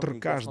просмотр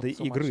каждой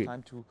игры.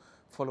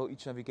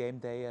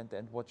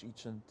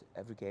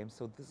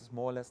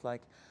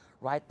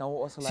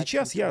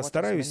 Сейчас я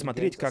стараюсь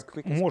смотреть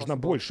как можно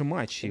больше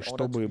матчей,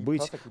 чтобы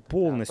быть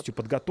полностью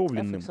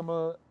подготовленным.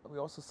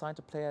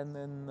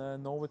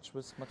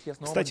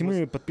 Кстати,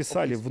 мы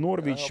подписали в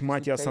Норвич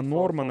Матиаса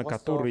Нормана,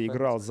 который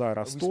играл за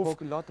Ростов.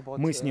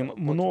 Мы с ним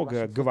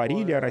много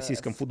говорили о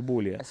российском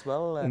футболе.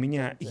 У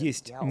меня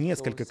есть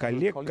несколько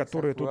коллег,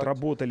 которые тут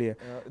работали.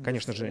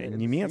 Конечно же,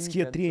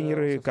 немецкие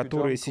тренеры,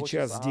 которые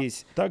сейчас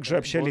здесь. Также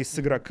общались с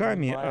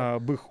игроками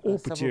об их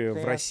опыте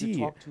в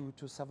России.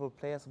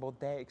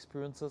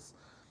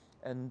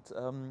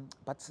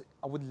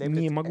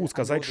 Не могу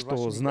сказать,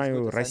 что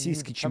знаю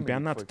российский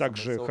чемпионат так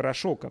же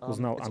хорошо, как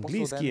узнал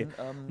английский.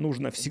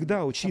 Нужно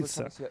всегда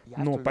учиться.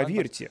 Но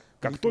поверьте,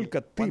 как только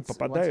ты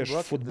попадаешь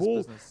в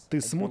футбол, ты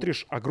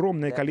смотришь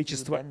огромное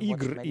количество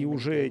игр, и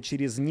уже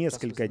через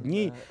несколько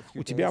дней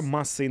у тебя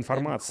масса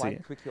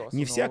информации.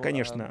 Не вся,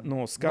 конечно,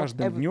 но с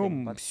каждым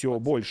днем все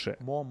больше.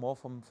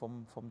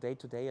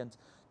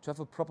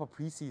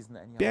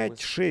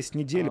 5-6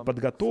 недель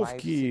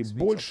подготовки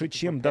больше,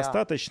 чем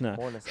достаточно,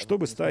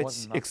 чтобы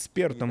стать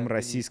экспертом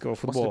российского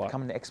футбола.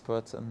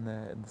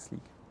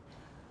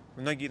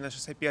 Многие наши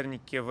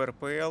соперники в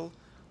РПЛ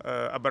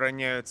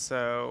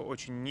обороняются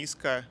очень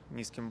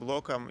низким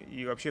блоком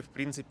и вообще, в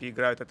принципе,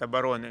 играют от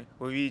обороны.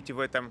 Вы видите в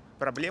этом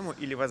проблему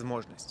или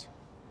возможность?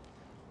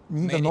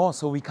 Ни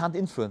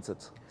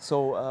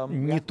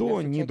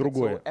то, ни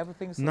другое.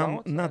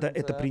 Нам надо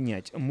это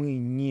принять. Мы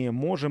не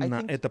можем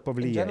на это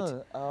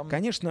повлиять.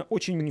 Конечно,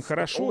 очень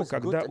хорошо,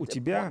 когда у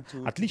тебя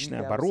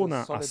отличная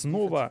оборона,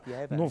 основа,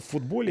 но в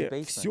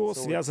футболе все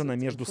связано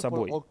между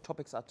собой.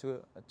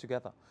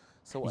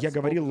 Я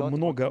говорил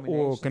много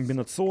о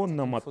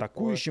комбинационном,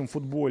 атакующем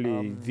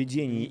футболе,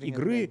 введении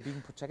игры,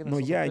 но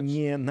я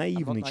не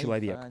наивный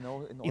человек.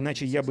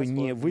 Иначе я бы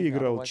не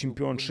выиграл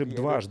чемпионшип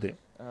дважды.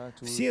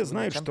 Все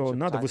знают, что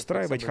надо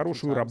выстраивать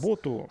хорошую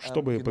работу,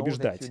 чтобы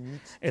побеждать.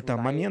 Это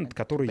момент,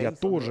 который я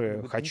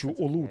тоже хочу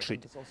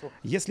улучшить.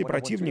 Если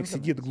противник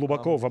сидит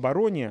глубоко в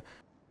обороне,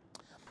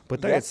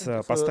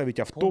 пытается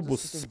поставить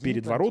автобус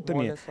перед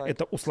воротами,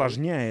 это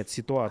усложняет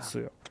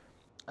ситуацию.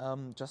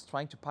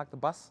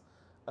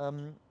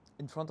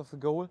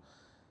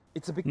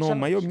 Но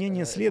мое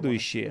мнение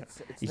следующее.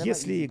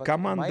 Если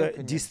команда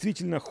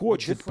действительно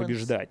хочет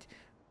побеждать,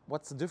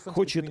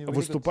 хочет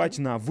выступать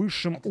на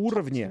высшем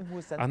уровне,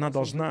 она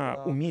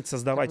должна уметь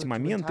создавать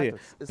моменты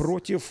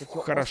против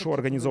хорошо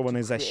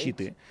организованной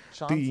защиты.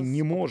 Ты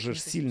не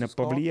можешь сильно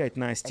повлиять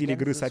на стиль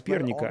игры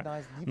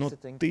соперника, но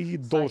ты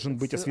должен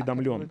быть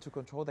осведомлен.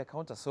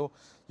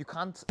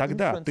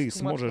 Тогда ты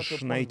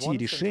сможешь найти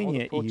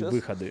решения и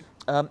выходы.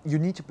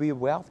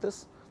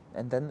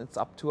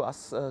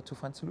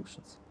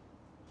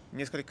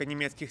 Несколько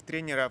немецких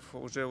тренеров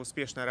уже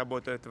успешно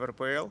работают в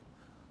РПЛ.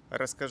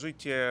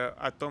 Расскажите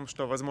о том,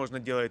 что, возможно,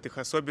 делает их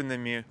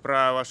особенными,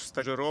 про вашу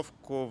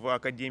стажировку в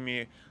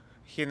Академии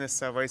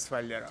Хеннеса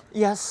Вайсваллера.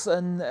 Yes,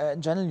 and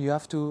generally you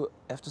have to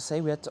say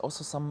we had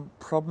also some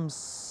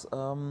problems.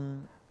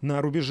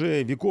 На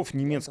рубеже веков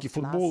немецкий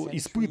футбол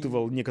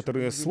испытывал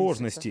некоторые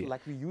сложности.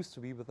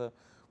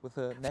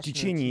 В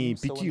течение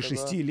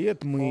 5-6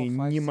 лет мы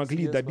не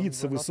могли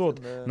добиться высот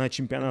на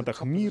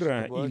чемпионатах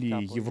мира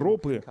или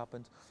Европы.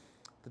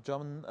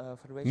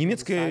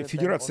 Немецкая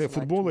федерация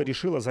футбола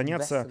решила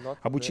заняться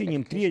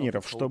обучением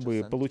тренеров,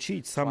 чтобы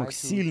получить самых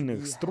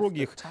сильных,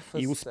 строгих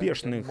и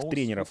успешных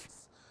тренеров.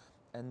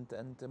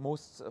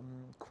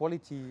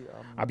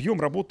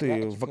 Объем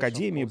работы в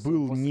академии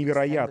был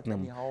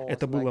невероятным.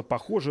 Это было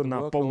похоже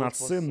на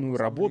полноценную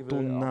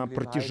работу на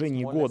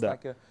протяжении года.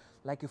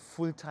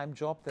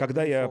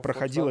 Когда я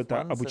проходил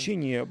это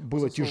обучение,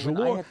 было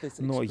тяжело,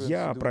 но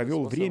я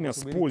провел время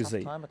с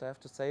пользой.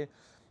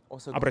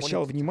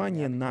 Обращал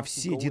внимание на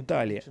все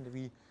детали.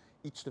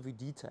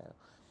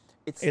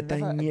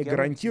 Это не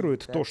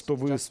гарантирует то, что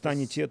вы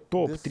станете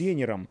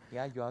топ-тренером.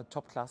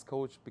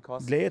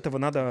 Для этого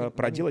надо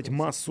проделать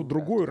массу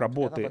другой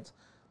работы.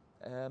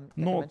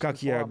 Но,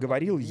 как я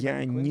говорил,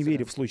 я не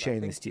верю в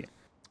случайности.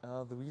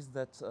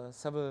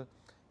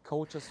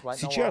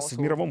 Сейчас в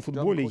мировом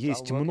футболе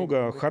есть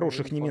много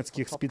хороших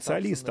немецких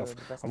специалистов.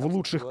 В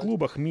лучших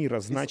клубах мира,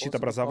 значит,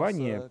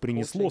 образование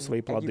принесло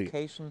свои плоды.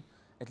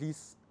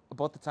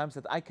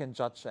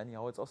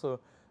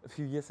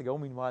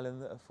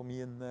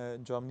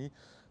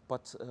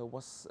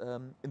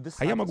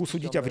 А я могу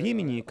судить о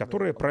времени,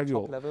 которое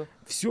провел.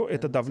 Все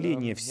это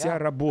давление, вся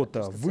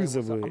работа,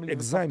 вызовы,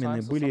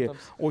 экзамены были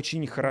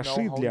очень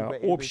хороши для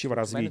общего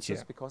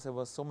развития.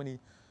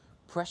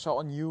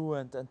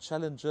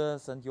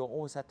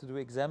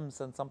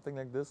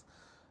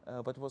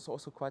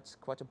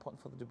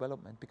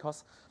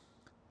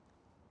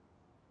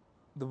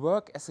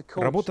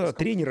 Работа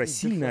тренера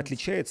сильно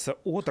отличается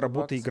от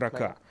работы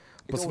игрока.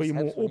 По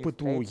своему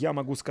опыту я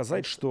могу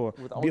сказать, что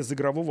без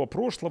игрового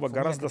прошлого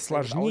гораздо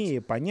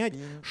сложнее понять,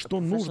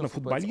 что нужно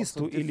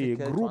футболисту или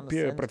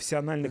группе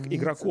профессиональных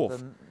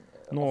игроков.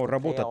 Но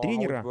работа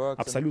тренера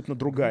абсолютно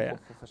другая.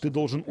 Ты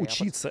должен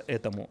учиться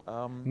этому.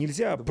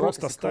 Нельзя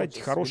просто стать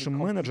хорошим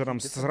менеджером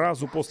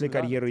сразу после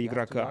карьеры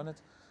игрока.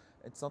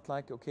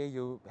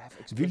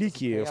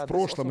 Великие в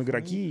прошлом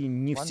игроки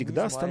не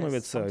всегда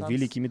становятся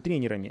великими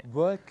тренерами.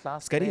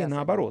 Скорее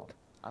наоборот.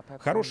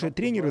 Хорошие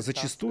тренеры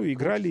зачастую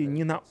играли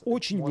не на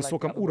очень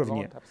высоком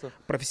уровне.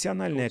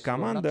 Профессиональная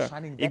команда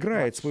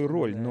играет свою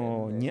роль,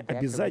 но не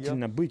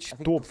обязательно быть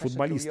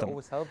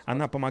топ-футболистом.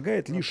 Она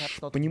помогает лишь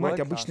понимать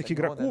обычных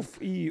игроков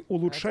и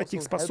улучшать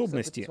их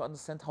способности.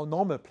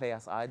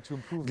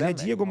 Для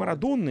Диего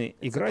Марадоны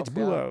играть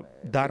было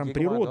даром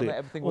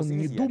природы. Он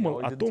не думал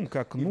о том,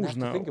 как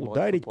нужно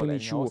ударить по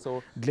мячу.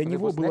 Для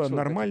него было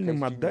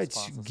нормальным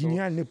отдать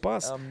гениальный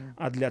пас,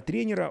 а для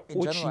тренера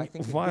очень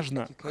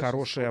важно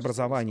хорошее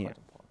образование. В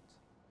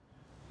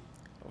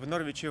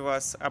Норвиче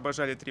вас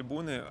обожали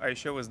трибуны, а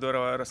еще вы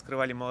здорово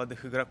раскрывали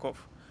молодых игроков.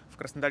 В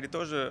Краснодаре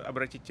тоже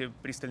обратите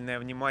пристальное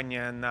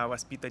внимание на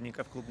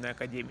воспитанников клубной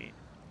академии.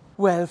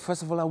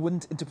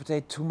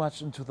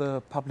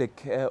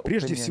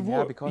 Прежде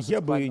всего,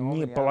 я бы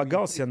не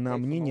полагался на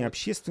мнение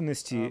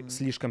общественности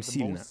слишком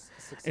сильно.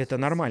 Это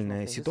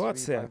нормальная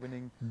ситуация.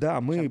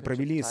 Да, мы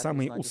провели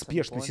самый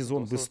успешный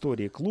сезон в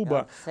истории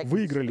клуба,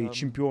 выиграли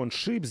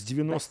чемпионшип с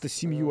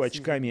 97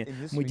 очками.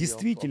 Мы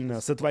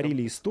действительно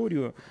сотворили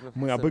историю.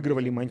 Мы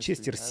обыгрывали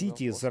Манчестер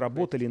Сити,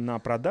 заработали на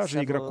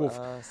продаже игроков,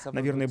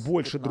 наверное,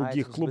 больше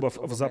других клубов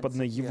в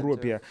Западной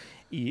Европе.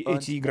 И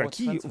эти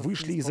игроки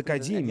вышли из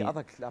академии.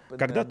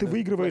 Когда ты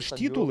выигрываешь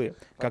титулы,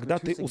 когда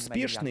ты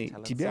успешный,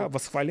 тебя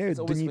восхваляют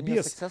до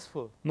небес.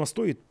 Но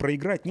стоит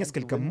проиграть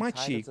несколько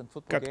матчей,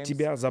 как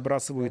тебя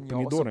забрасывают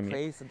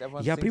помидорами.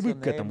 Я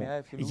привык к этому.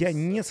 Я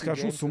не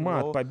схожу с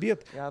ума от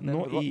побед,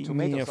 но и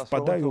не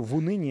впадаю в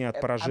уныние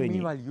от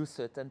поражений.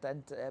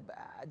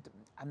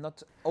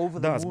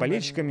 Да, с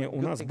болельщиками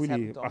у нас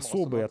были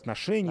особые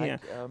отношения.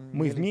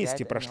 Мы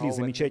вместе прошли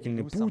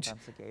замечательный путь.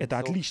 Это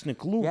отличный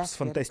клуб с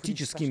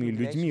фантастическими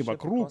людьми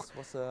вокруг.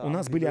 У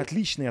нас были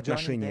отличные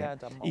отношения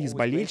и с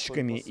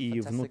болельщиками, и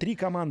внутри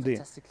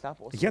команды.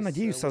 Я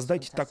надеюсь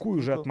создать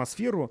такую же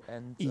атмосферу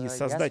и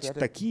создать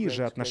такие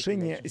же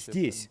отношения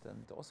здесь.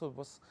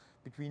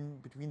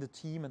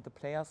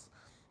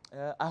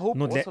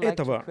 Но для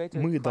этого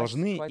мы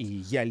должны, и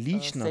я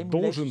лично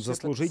должен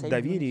заслужить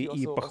доверие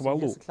и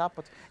похвалу.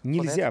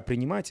 Нельзя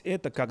принимать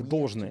это как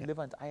должное.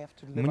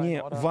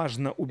 Мне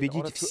важно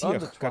убедить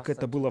всех, как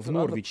это было в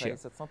Норвиче.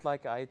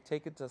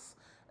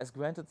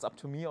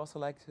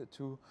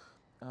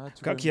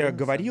 Как я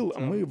говорил,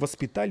 мы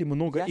воспитали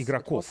много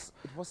игроков.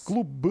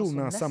 Клуб был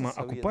на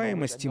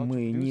самоокупаемости,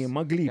 мы не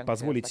могли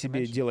позволить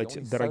себе делать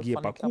дорогие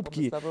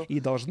покупки и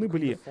должны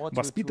были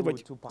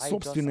воспитывать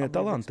собственные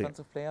таланты.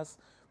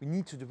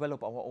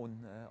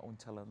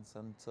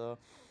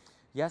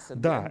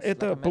 Да,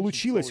 это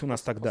получилось у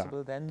нас тогда.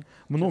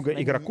 Много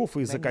игроков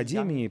из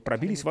Академии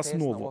пробились в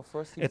основу.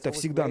 Это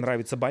всегда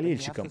нравится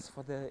болельщикам.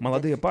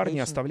 Молодые парни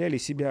оставляли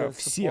себя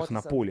всех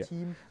на поле.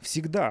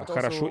 Всегда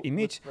хорошо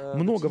иметь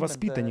много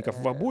воспитанников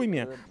в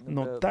обойме,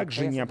 но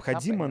также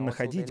необходимо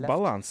находить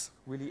баланс.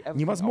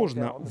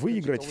 Невозможно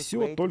выиграть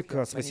все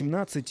только с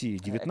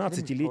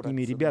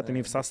 18-19-летними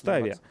ребятами в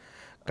составе.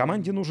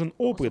 Команде нужен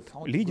опыт,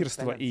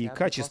 лидерство и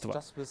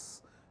качество.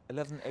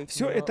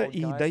 Все это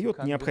и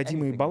дает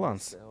необходимый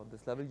баланс.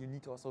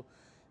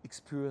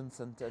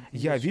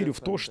 Я верю в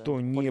то, что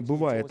не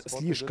бывает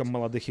слишком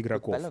молодых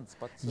игроков.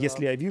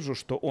 Если я вижу,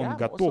 что он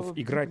готов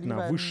играть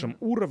на высшем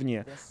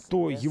уровне,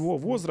 то его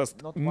возраст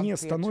не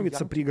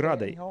становится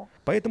преградой.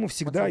 Поэтому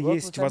всегда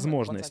есть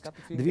возможность.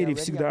 Двери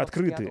всегда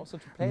открыты.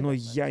 Но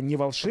я не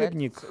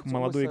волшебник,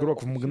 молодой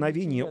игрок в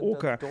мгновение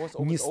ока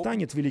не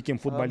станет великим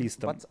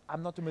футболистом.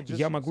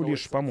 Я могу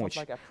лишь помочь.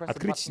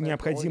 Открыть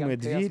необходимые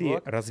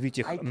двери, развить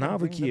их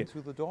навыки,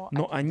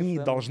 но они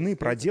должны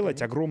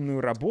проделать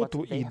огромную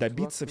работу и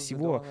добиться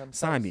всего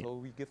сами.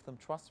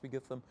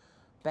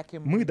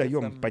 Мы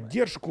даем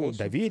поддержку,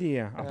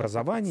 доверие,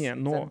 образование,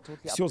 но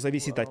все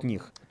зависит от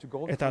них.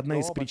 Это одна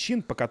из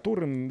причин, по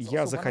которым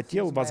я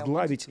захотел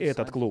возглавить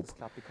этот клуб.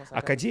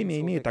 Академия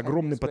имеет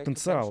огромный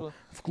потенциал.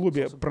 В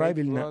клубе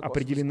правильно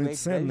определены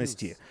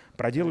ценности,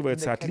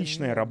 проделывается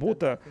отличная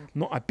работа,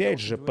 но опять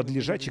же, под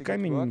лежачий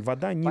камень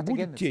вода не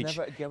будет течь.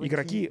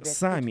 Игроки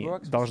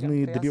сами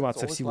должны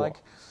добиваться всего.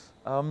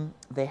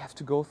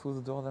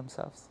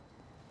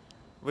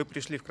 Вы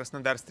пришли в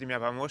Краснодар с 3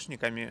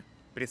 помощниками.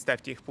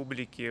 Представьте их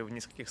публике в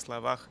нескольких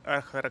словах,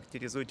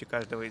 охарактеризуйте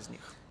каждого из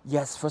них.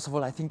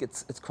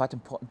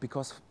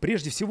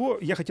 Прежде всего,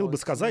 я хотел бы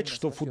сказать,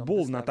 что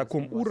футбол на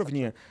таком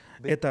уровне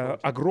 — это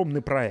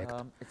огромный проект.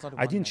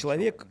 Один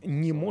человек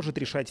не может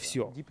решать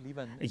все.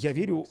 Я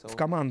верю в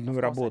командную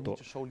работу.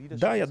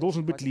 Да, я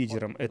должен быть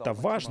лидером, это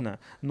важно,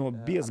 но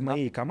без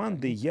моей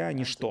команды я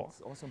ничто.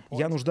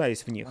 Я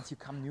нуждаюсь в них.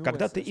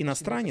 Когда ты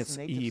иностранец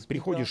и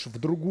приходишь в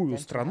другую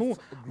страну,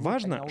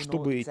 важно,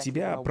 чтобы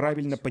тебя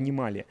правильно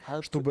понимали,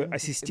 чтобы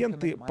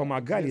ассистенты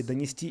помогали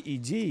донести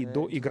идеи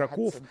до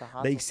игроков,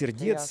 до их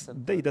сердец,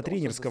 да и до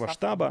тренерского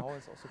штаба.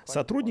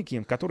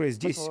 Сотрудники, которые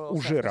здесь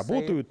уже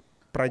работают,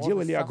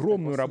 проделали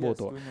огромную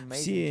работу.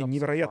 Все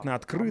невероятно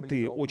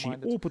открытые, очень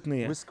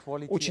опытные.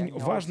 Очень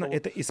важно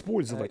это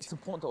использовать.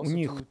 У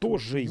них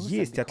тоже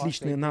есть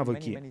отличные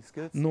навыки.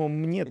 Но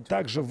мне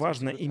также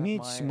важно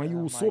иметь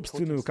мою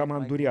собственную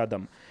команду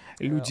рядом.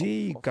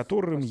 Людей,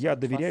 которым я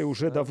доверяю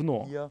уже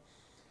давно.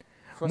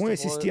 Мой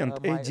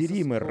ассистент Эдди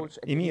Ример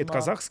имеет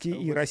казахские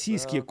и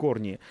российские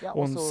корни.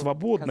 Он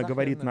свободно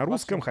говорит на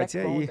русском,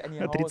 хотя и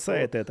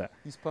отрицает это.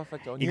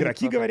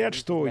 Игроки говорят,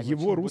 что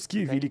его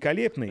русский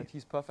великолепный.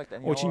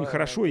 Очень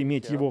хорошо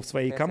иметь его в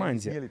своей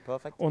команде.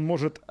 Он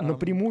может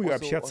напрямую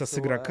общаться с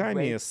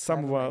игроками с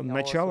самого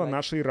начала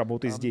нашей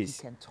работы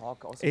здесь.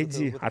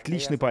 Эдди —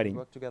 отличный парень.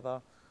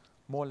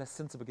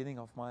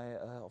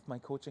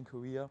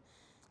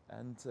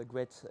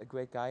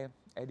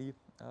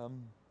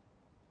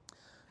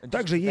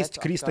 Также есть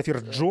Кристофер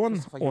Джон,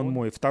 он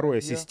мой второй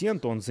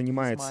ассистент, он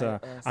занимается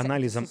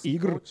анализом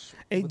игр.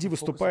 Эдди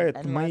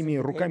выступает моими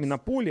руками на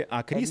поле,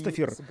 а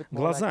Кристофер —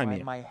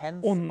 глазами.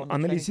 Он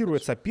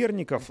анализирует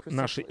соперников,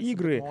 наши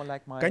игры.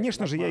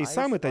 Конечно же, я и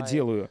сам это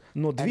делаю,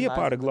 но 2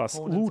 пары глаз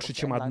лучше,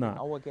 чем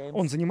 1.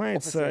 Он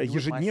занимается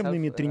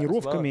ежедневными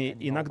тренировками,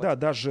 иногда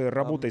даже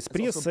работой с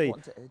прессой.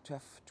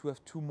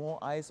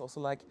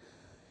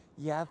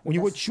 У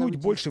него чуть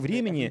больше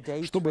времени,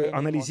 чтобы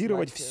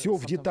анализировать все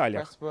в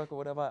деталях.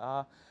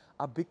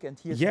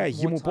 Я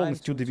ему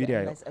полностью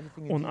доверяю.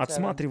 Он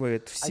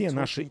отсматривает все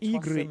наши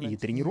игры и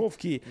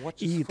тренировки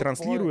и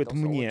транслирует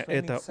мне.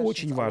 Это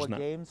очень важно.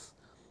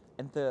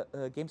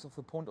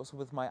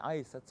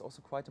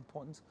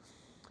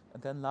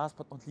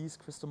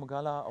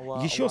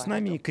 Еще с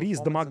нами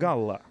Крис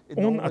Домагалла.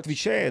 Он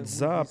отвечает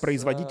за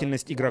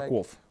производительность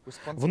игроков.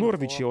 В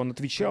Норвиче он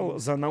отвечал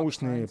за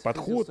научный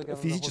подход,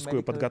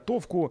 физическую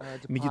подготовку,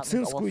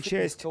 медицинскую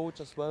часть.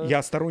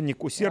 Я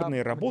сторонник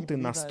усердной работы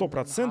на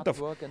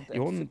 100%, и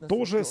он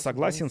тоже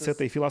согласен с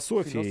этой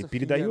философией,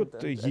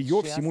 передает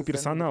ее всему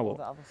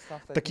персоналу.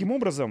 Таким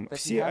образом,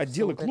 все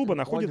отделы клуба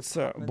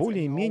находятся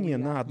более-менее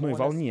на одной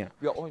волне.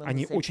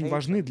 Они очень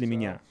важны для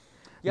меня.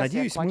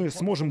 Надеюсь, мы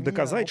сможем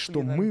доказать,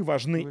 что мы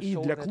важны и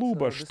для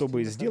клуба,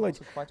 чтобы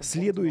сделать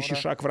следующий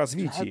шаг в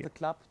развитии.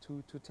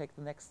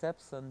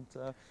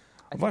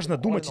 Важно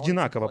думать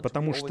одинаково,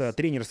 потому что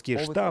тренерский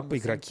штаб,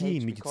 игроки,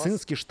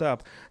 медицинский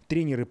штаб,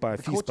 тренеры по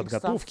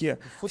физподготовке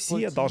 —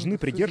 все должны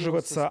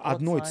придерживаться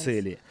одной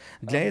цели.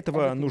 Для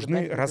этого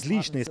нужны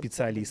различные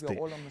специалисты.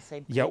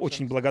 Я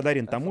очень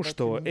благодарен тому,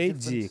 что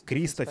Эдди,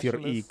 Кристофер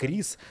и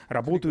Крис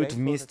работают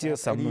вместе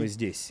со мной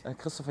здесь.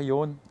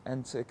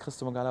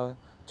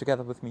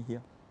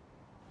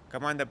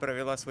 Команда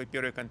провела свой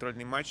первый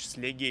контрольный матч с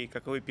Легией.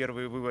 Каковы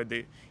первые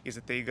выводы из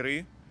этой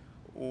игры?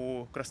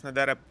 У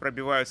Краснодара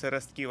пробиваются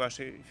ростки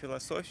вашей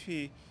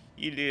философии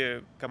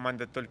или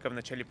команда только в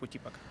начале пути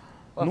пока?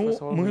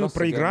 Ну, мы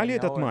проиграли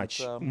этот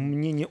матч.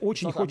 Мне не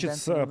очень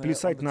хочется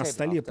плясать на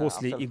столе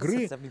после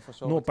игры,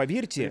 но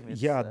поверьте,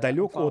 я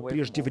далек от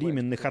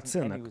преждевременных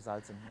оценок.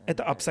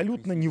 Это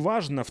абсолютно не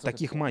важно в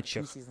таких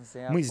матчах.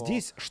 Мы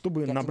здесь,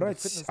 чтобы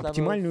набрать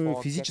оптимальную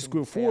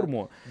физическую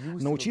форму,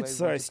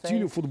 научиться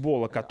стилю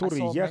футбола,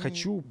 который я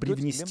хочу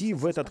привнести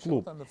в этот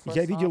клуб.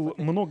 Я видел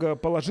много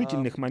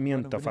положительных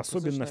моментов,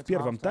 особенно в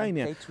первом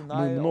тайме.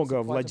 Мы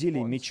много владели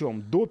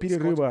мячом до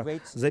перерыва,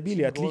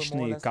 забили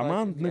отличный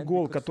командный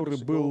гол,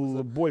 который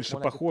был больше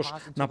похож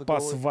на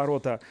пас в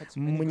ворота.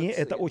 Мне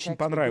это очень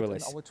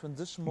понравилось.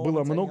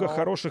 Было много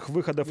хороших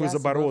выходов из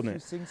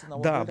обороны.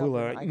 Да,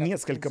 было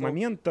несколько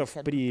моментов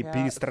при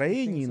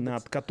перестроении,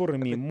 над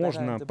которыми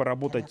можно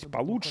поработать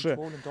получше.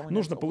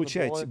 Нужно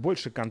получать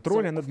больше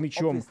контроля над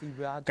мячом.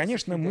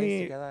 Конечно,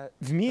 мы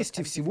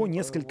вместе всего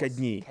несколько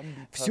дней.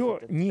 Все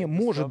не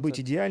может быть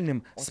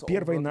идеальным с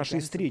первой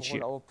нашей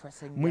встречи.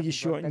 Мы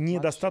еще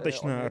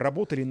недостаточно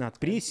работали над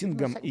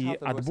прессингом и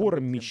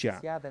отбором мяча.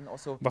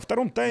 Во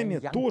втором тайме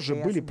тоже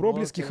были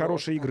проблески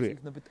хорошей игры.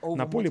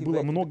 На поле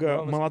было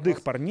много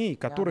молодых парней,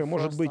 которые,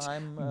 может быть,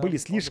 были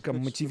слишком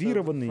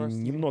мотивированы,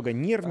 немного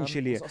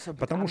нервничали,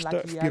 потому что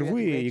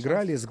впервые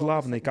играли с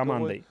главной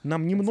командой.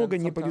 Нам немного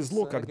не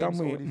повезло, когда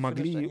мы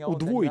могли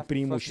удвоить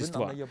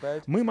преимущество.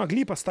 Мы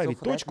могли поставить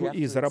точку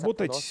и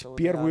заработать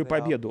первую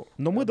победу.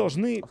 Но мы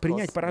должны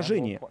принять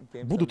поражение.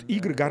 Будут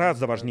игры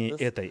гораздо важнее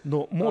этой.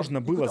 Но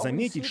можно было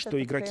заметить,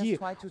 что игроки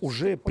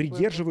уже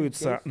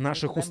придерживаются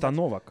наших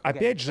установок.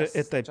 Опять же,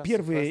 это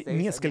первые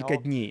несколько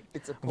дней.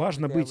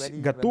 Важно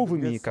быть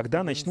готовыми,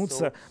 когда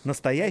начнутся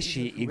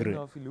настоящие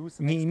игры.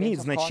 Не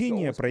имеет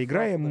значения,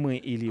 проиграем мы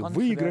или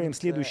выиграем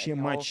следующие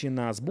матчи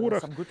на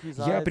сборах.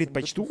 Я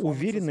предпочту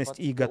уверенность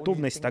и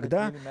готовность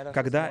тогда,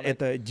 когда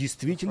это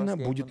действительно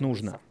будет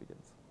нужно.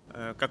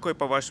 Какой,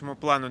 по вашему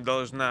плану,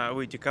 должна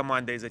выйти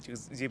команда из этих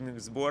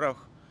зимних сборов?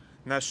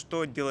 На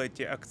что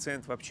делаете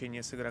акцент в общении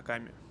с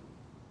игроками?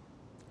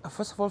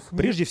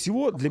 Прежде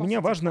всего, для меня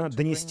важно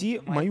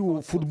донести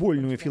мою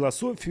футбольную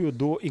философию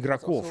до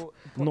игроков.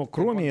 Но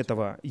кроме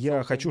этого,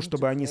 я хочу,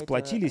 чтобы они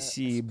сплотились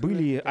и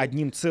были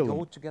одним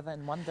целым.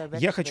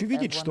 Я хочу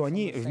видеть, что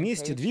они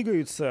вместе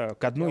двигаются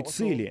к одной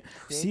цели,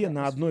 все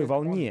на одной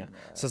волне,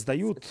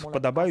 создают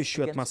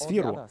подобающую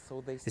атмосферу.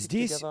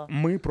 Здесь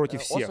мы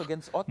против всех.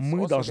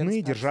 Мы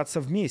должны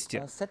держаться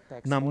вместе.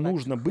 Нам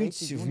нужно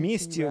быть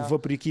вместе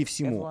вопреки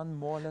всему.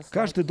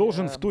 Каждый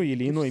должен в той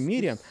или иной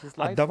мере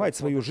отдавать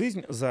свою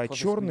жизнь за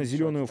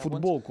черно-зеленую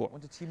футболку.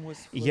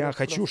 Я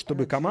хочу,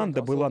 чтобы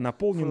команда была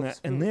наполнена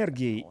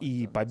энергией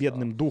и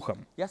победным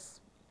духом.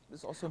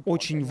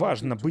 Очень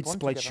важно быть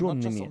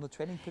сплоченными.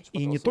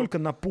 И не только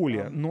на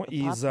поле, но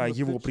и за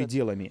его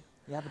пределами.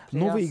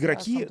 Новые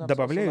игроки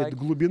добавляют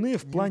глубины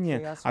в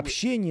плане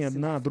общения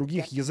на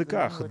других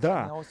языках,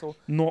 да.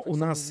 Но у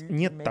нас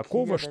нет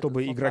такого,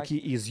 чтобы игроки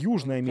из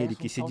Южной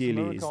Америки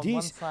сидели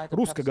здесь,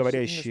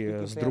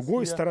 русскоговорящие с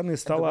другой стороны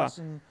стола.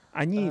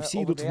 Они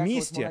все идут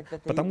вместе,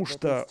 потому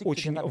что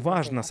очень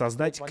важно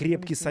создать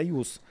крепкий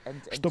союз,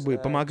 чтобы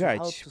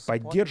помогать,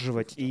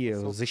 поддерживать и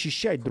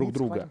защищать друг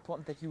друга.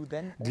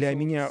 Для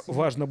меня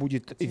важно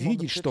будет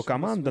видеть, что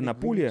команда на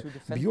поле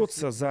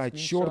бьется за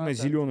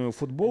черно-зеленую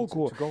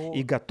футболку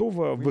и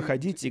готова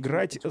выходить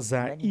играть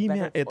за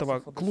имя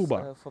этого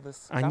клуба.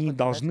 Они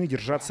должны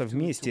держаться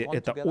вместе,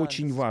 это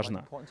очень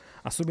важно,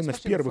 особенно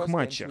в первых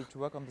матчах.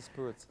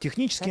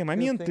 Технические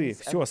моменты,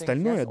 все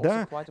остальное,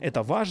 да,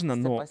 это важно,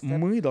 но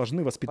мы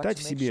должны воспитать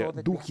в себе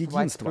дух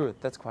единства.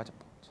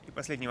 И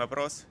последний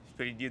вопрос.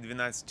 Впереди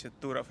 12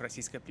 туров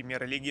российской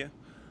премьер-лиги.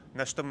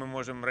 На что мы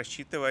можем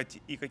рассчитывать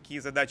и какие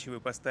задачи вы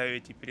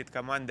поставите перед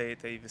командой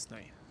этой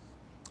весной?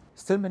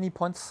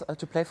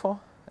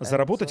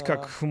 Заработать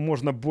как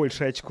можно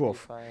больше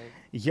очков.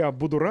 Я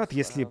буду рад,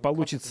 если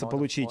получится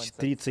получить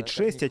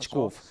 36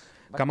 очков.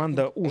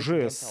 Команда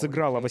уже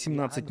сыграла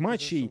 18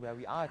 матчей.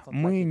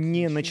 Мы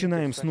не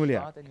начинаем с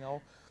нуля.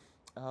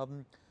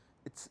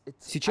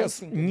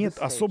 Сейчас нет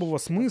особого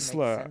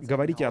смысла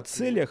говорить о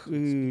целях и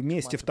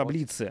месте в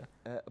таблице.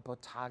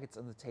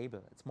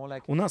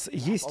 У нас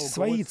есть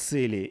свои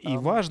цели, и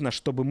важно,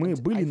 чтобы мы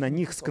были на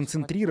них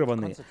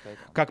сконцентрированы.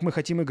 Как мы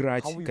хотим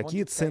играть,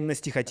 какие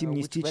ценности хотим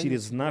нести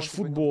через наш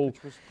футбол.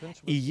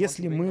 И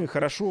если мы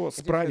хорошо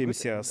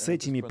справимся с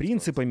этими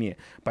принципами,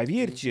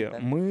 поверьте,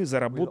 мы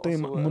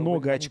заработаем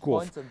много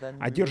очков,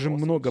 одержим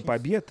много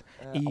побед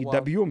и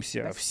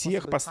добьемся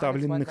всех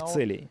поставленных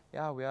целей.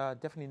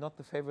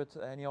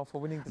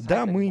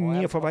 Да, мы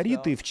не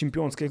фавориты в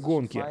чемпионской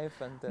гонке.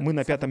 Мы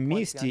на 5-м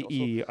месте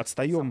и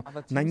отстаем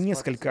на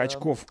несколько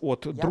очков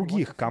от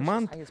других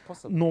команд,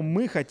 но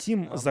мы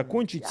хотим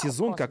закончить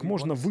сезон как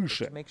можно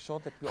выше.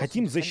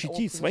 Хотим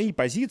защитить свои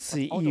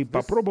позиции и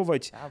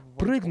попробовать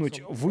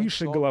прыгнуть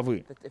выше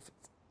головы.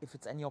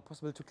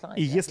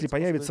 И если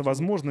появится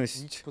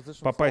возможность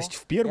попасть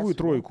в первую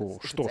тройку,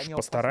 что ж,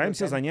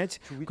 постараемся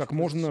занять как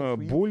можно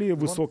более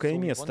высокое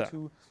место.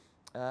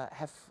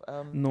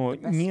 Но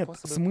нет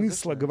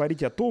смысла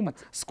говорить о том,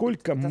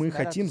 сколько мы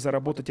хотим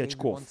заработать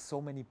очков.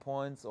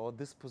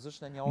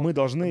 Мы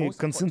должны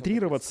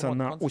концентрироваться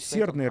на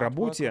усердной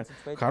работе,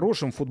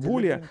 хорошем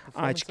футболе,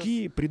 а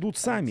очки придут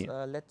сами.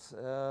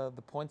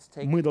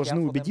 Мы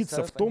должны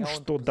убедиться в том,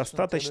 что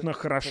достаточно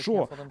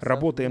хорошо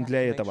работаем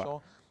для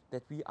этого.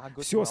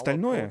 Все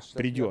остальное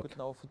придет.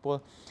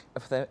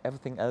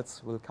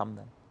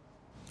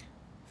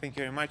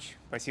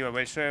 Спасибо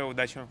большое,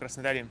 удачи вам в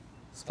Краснодаре.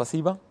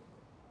 Спасибо.